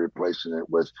is by replacing it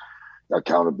with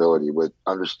accountability, with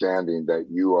understanding that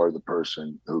you are the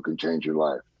person who can change your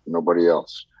life. Nobody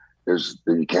else.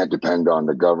 You can't depend on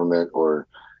the government or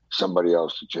somebody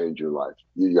else to change your life.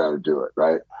 You got to do it,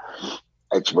 right?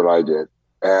 That's what I did.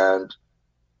 And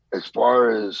as far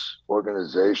as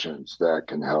organizations that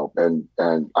can help and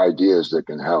ideas that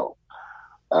can help,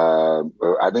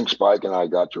 I think Spike and I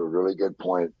got to a really good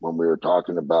point when we were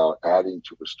talking about adding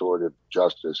to restorative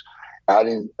justice,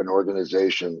 adding an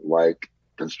organization like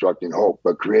Constructing Hope,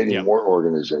 but creating more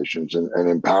organizations and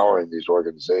empowering these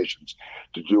organizations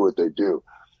to do what they do.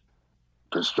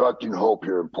 Constructing Hope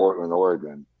here in Portland,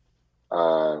 Oregon,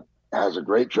 has a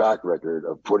great track record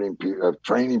of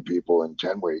training people in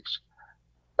 10 weeks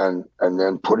and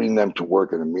then putting them to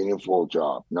work in a meaningful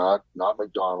job, not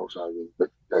McDonald's. I mean, but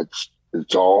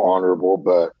it's all honorable,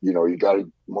 but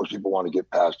most people want to get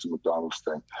past the McDonald's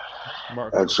thing.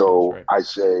 And so right. I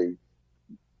say,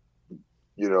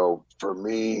 for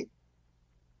me,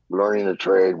 learning a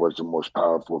trade was the most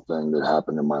powerful thing that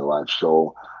happened in my life.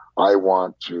 So I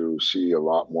want to see a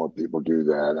lot more people do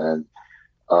that.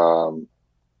 And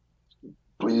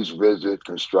please visit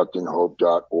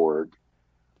constructinghope.org.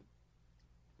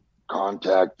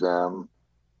 Contact them.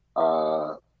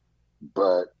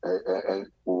 But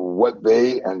what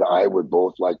they and I would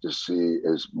both like to see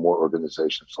is more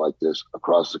organizations like this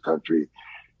across the country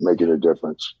making a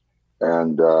difference.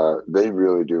 And they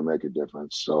really do make a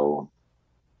difference. So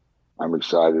I'm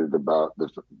excited about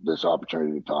this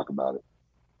opportunity to talk about it.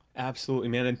 Absolutely,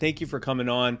 man. And thank you for coming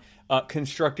on.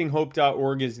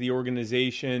 Constructinghope.org is the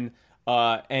organization.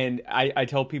 And I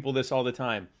tell people this all the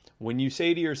time. When you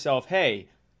say to yourself, hey,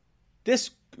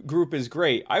 this group is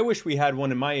great, I wish we had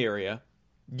one in my area,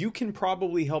 you can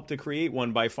probably help to create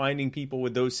one by finding people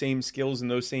with those same skills and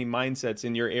those same mindsets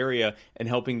in your area and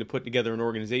helping to put together an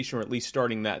organization, or at least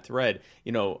starting that thread.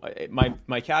 My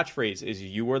catchphrase is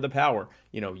you are the power.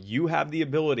 You have the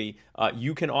ability.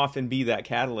 You can often be that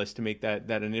catalyst to make that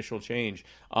initial change.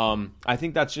 I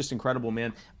think that's just incredible,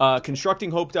 man.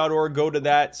 Constructinghope.org, go to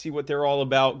that, see what they're all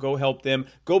about, go help them.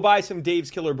 Go buy some Dave's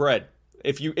Killer bread.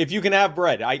 If you can have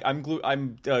bread, I'm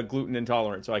gluten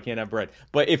intolerant, so I can't have bread.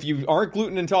 But if you aren't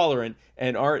gluten intolerant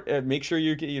and aren't, make sure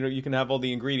you can have all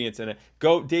the ingredients in it.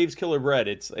 Go Dave's Killer Bread.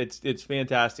 It's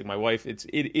fantastic.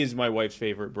 It is my wife's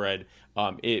favorite bread.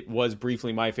 It was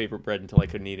briefly my favorite bread until I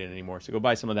couldn't eat it anymore. So go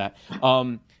buy some of that.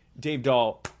 Dave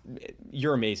Dahl,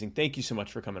 you're amazing. Thank you so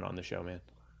much for coming on the show, man.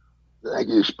 Thank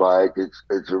you, Spike.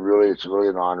 It's really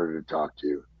an honor to talk to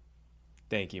you.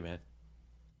 Thank you, man.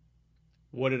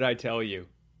 What did I tell you?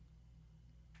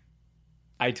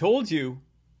 I told you.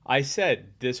 I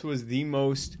said this was the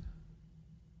most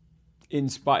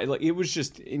inspired. It was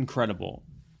just incredible.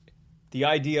 The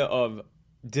idea of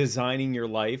designing your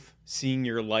life, seeing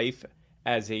your life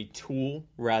as a tool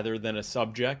rather than a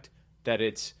subject, that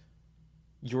it's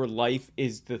your life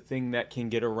is the thing that can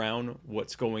get around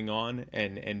what's going on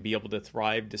and be able to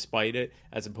thrive despite it,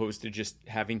 as opposed to just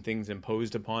having things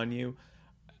imposed upon you.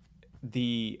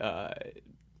 The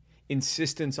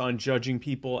insistence on judging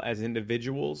people as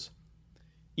individuals,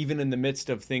 even in the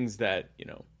midst of things that,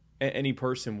 any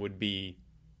person would be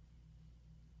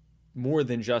more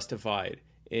than justified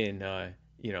in,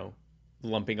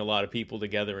 lumping a lot of people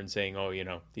together and saying,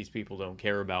 oh, these people don't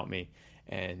care about me.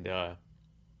 And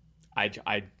I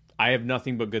have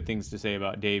nothing but good things to say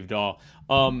about Dave Dahl.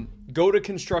 Go to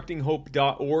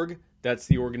constructinghope.org. That's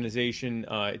the organization.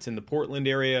 It's in the Portland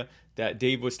area that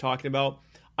Dave was talking about.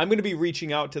 I'm going to be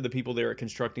reaching out to the people there at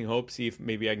Constructing Hope, see if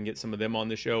maybe I can get some of them on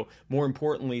the show. More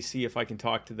importantly, see if I can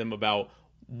talk to them about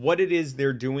what it is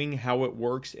they're doing, how it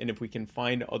works, and if we can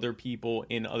find other people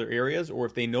in other areas, or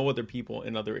if they know other people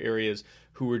in other areas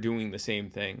who are doing the same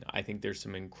thing. I think there's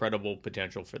some incredible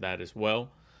potential for that as well.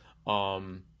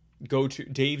 Go to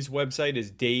Dave's website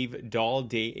is Dave Dahl,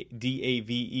 DAVEDAHL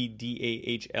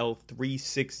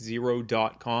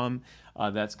 360.com.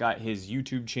 That's got his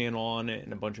YouTube channel on it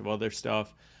and a bunch of other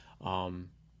stuff. I'm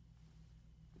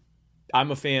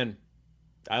a fan.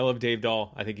 I love Dave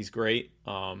Dahl. I think he's great.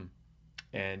 And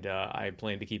I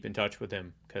plan to keep in touch with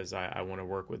him because I want to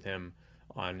work with him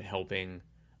on helping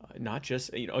Not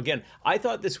just, again, I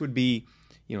thought this would be,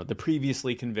 the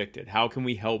previously convicted. How can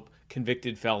we help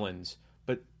convicted felons?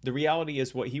 But the reality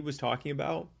is what he was talking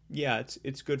about, yeah,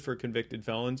 it's good for convicted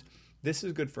felons. This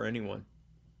is good for anyone.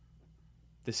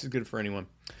 This is good for anyone.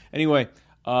 Anyway,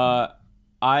 I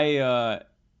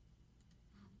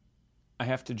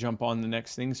have to jump on the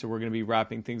next thing, so we're going to be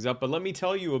wrapping things up. But let me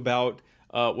tell you about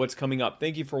what's coming up.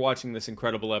 Thank you for watching this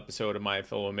incredible episode of My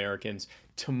Fellow Americans.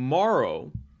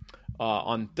 Tomorrow,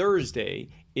 on Thursday,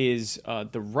 is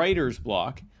the Writer's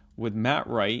Block with Matt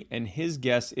Wright, and his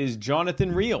guest is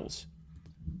Jonathan Reels,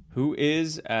 who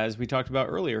is, as we talked about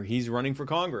earlier, he's running for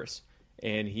Congress.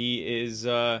 And he's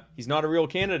not a real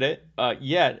candidate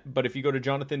yet, but if you go to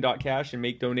jonathan.cash and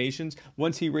make donations,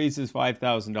 once he raises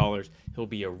 $5,000, he'll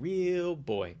be a real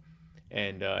boy.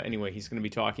 And anyway, he's going to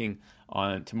be talking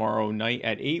on tomorrow night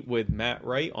at 8 with Matt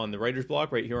Wright on the Writer's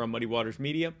Block right here on Muddy Waters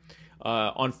Media.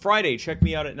 On Friday, check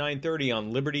me out at 9:30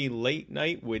 on Liberty Late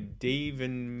Night with Dave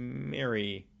and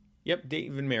Mary. Yep,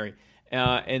 Dave and Mary.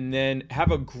 And then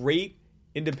have a great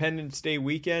Independence Day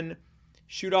weekend.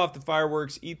 Shoot off the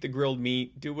fireworks, eat the grilled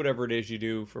meat, do whatever it is you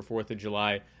do for 4th of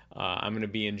July. I'm going to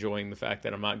be enjoying the fact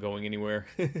that I'm not going anywhere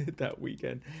that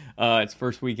weekend. It's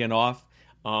first weekend off.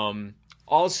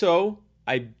 Also,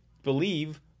 I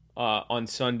believe on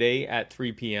Sunday at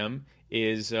 3 p.m.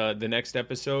 is the next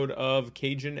episode of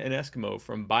Cajun and Eskimo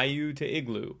from Bayou to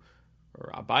Igloo.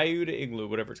 Or Bayou to Igloo,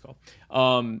 whatever it's called.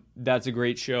 That's a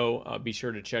great show. Be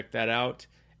sure to check that out.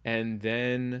 And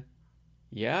then,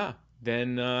 yeah.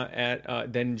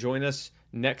 Then join us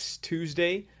next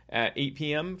Tuesday at 8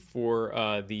 p.m.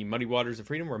 for the Muddy Waters of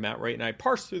Freedom, where Matt Wright and I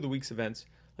parse through the week's events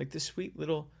like the sweet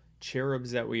little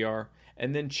cherubs that we are.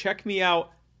 And then check me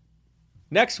out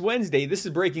next Wednesday. This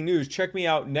is breaking news. Check me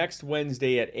out next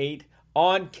Wednesday at 8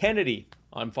 on Kennedy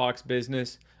on Fox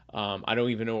Business. I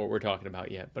don't even know what we're talking about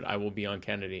yet, but I will be on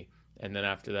Kennedy. And then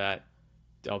after that,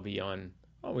 I'll be on...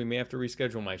 Oh, we may have to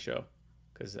reschedule my show,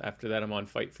 because after that I'm on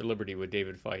Fight for Liberty with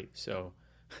David Fight. So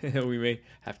we may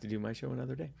have to do my show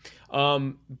another day.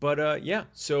 Yeah.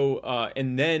 So,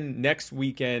 and then next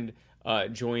weekend,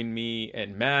 join me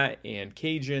and Matt and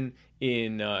Cajun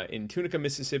in Tunica,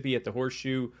 Mississippi at the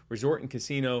Horseshoe Resort and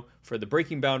Casino for the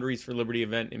Breaking Boundaries for Liberty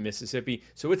event in Mississippi.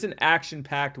 So it's an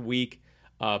action-packed week,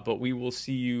 but we will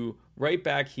see you right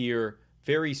back here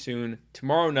very soon.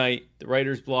 Tomorrow night, the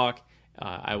Writer's Block.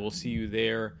 I will see you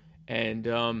there.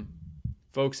 And,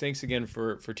 folks, thanks again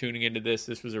for tuning into this.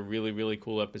 This was a really, really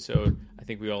cool episode. I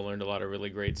think we all learned a lot of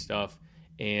really great stuff.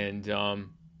 And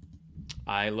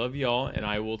I love y'all, and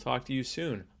I will talk to you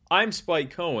soon. I'm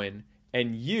Spike Cohen,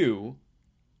 and you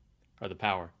are the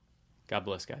power. God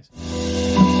bless, guys.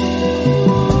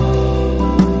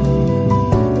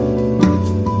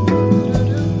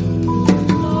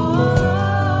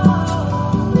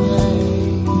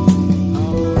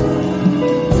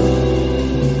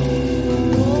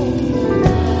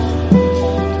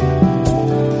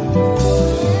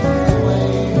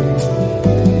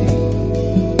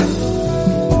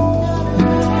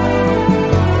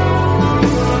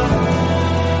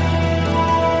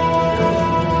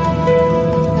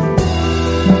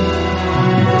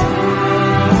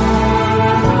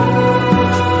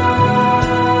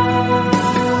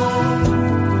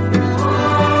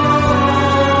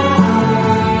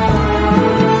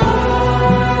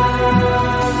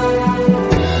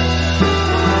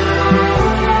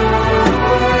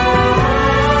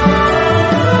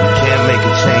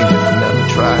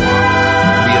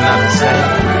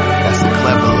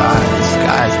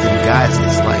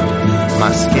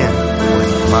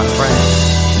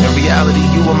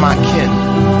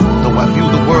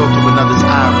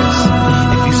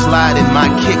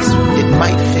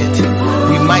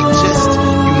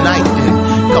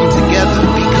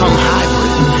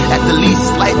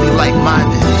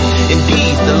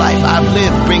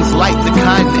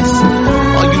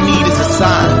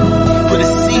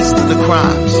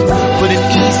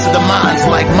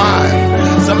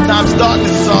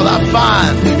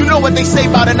 They say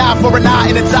about an eye for an eye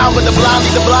and a time with the blind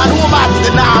lead the blind. Who am I to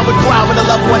deny I would cry when a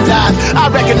loved one dies? I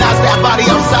recognize that body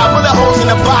outside with the holes in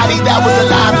the body that was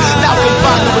alive. Now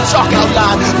confined to a chalk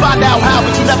outline. Find out how,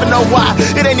 but you never know why.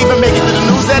 It ain't even make it to the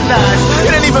news at 9.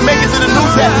 It ain't even make it to the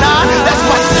news at 9. That's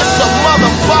my sister,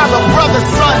 mother, father, brother,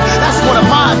 son. That's one of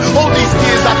mine. All these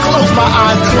years I close my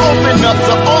eyes, open up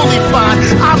to only find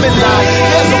I'm in line.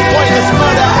 There's a pointless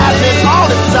murder happening all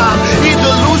the time.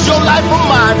 Either lose your life or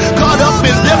mine. Caught up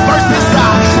in them versus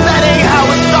I. That ain't how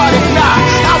it started, nah.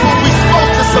 How were we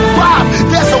supposed to survive?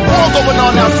 There's a war going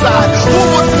on outside. Who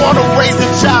would want to raise a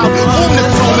child? Whom the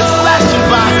tomb is flashing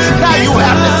by. Now you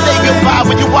have to say goodbye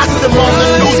when you watch them on the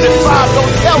news at 5.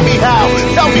 Don't tell me how.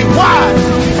 Tell me why.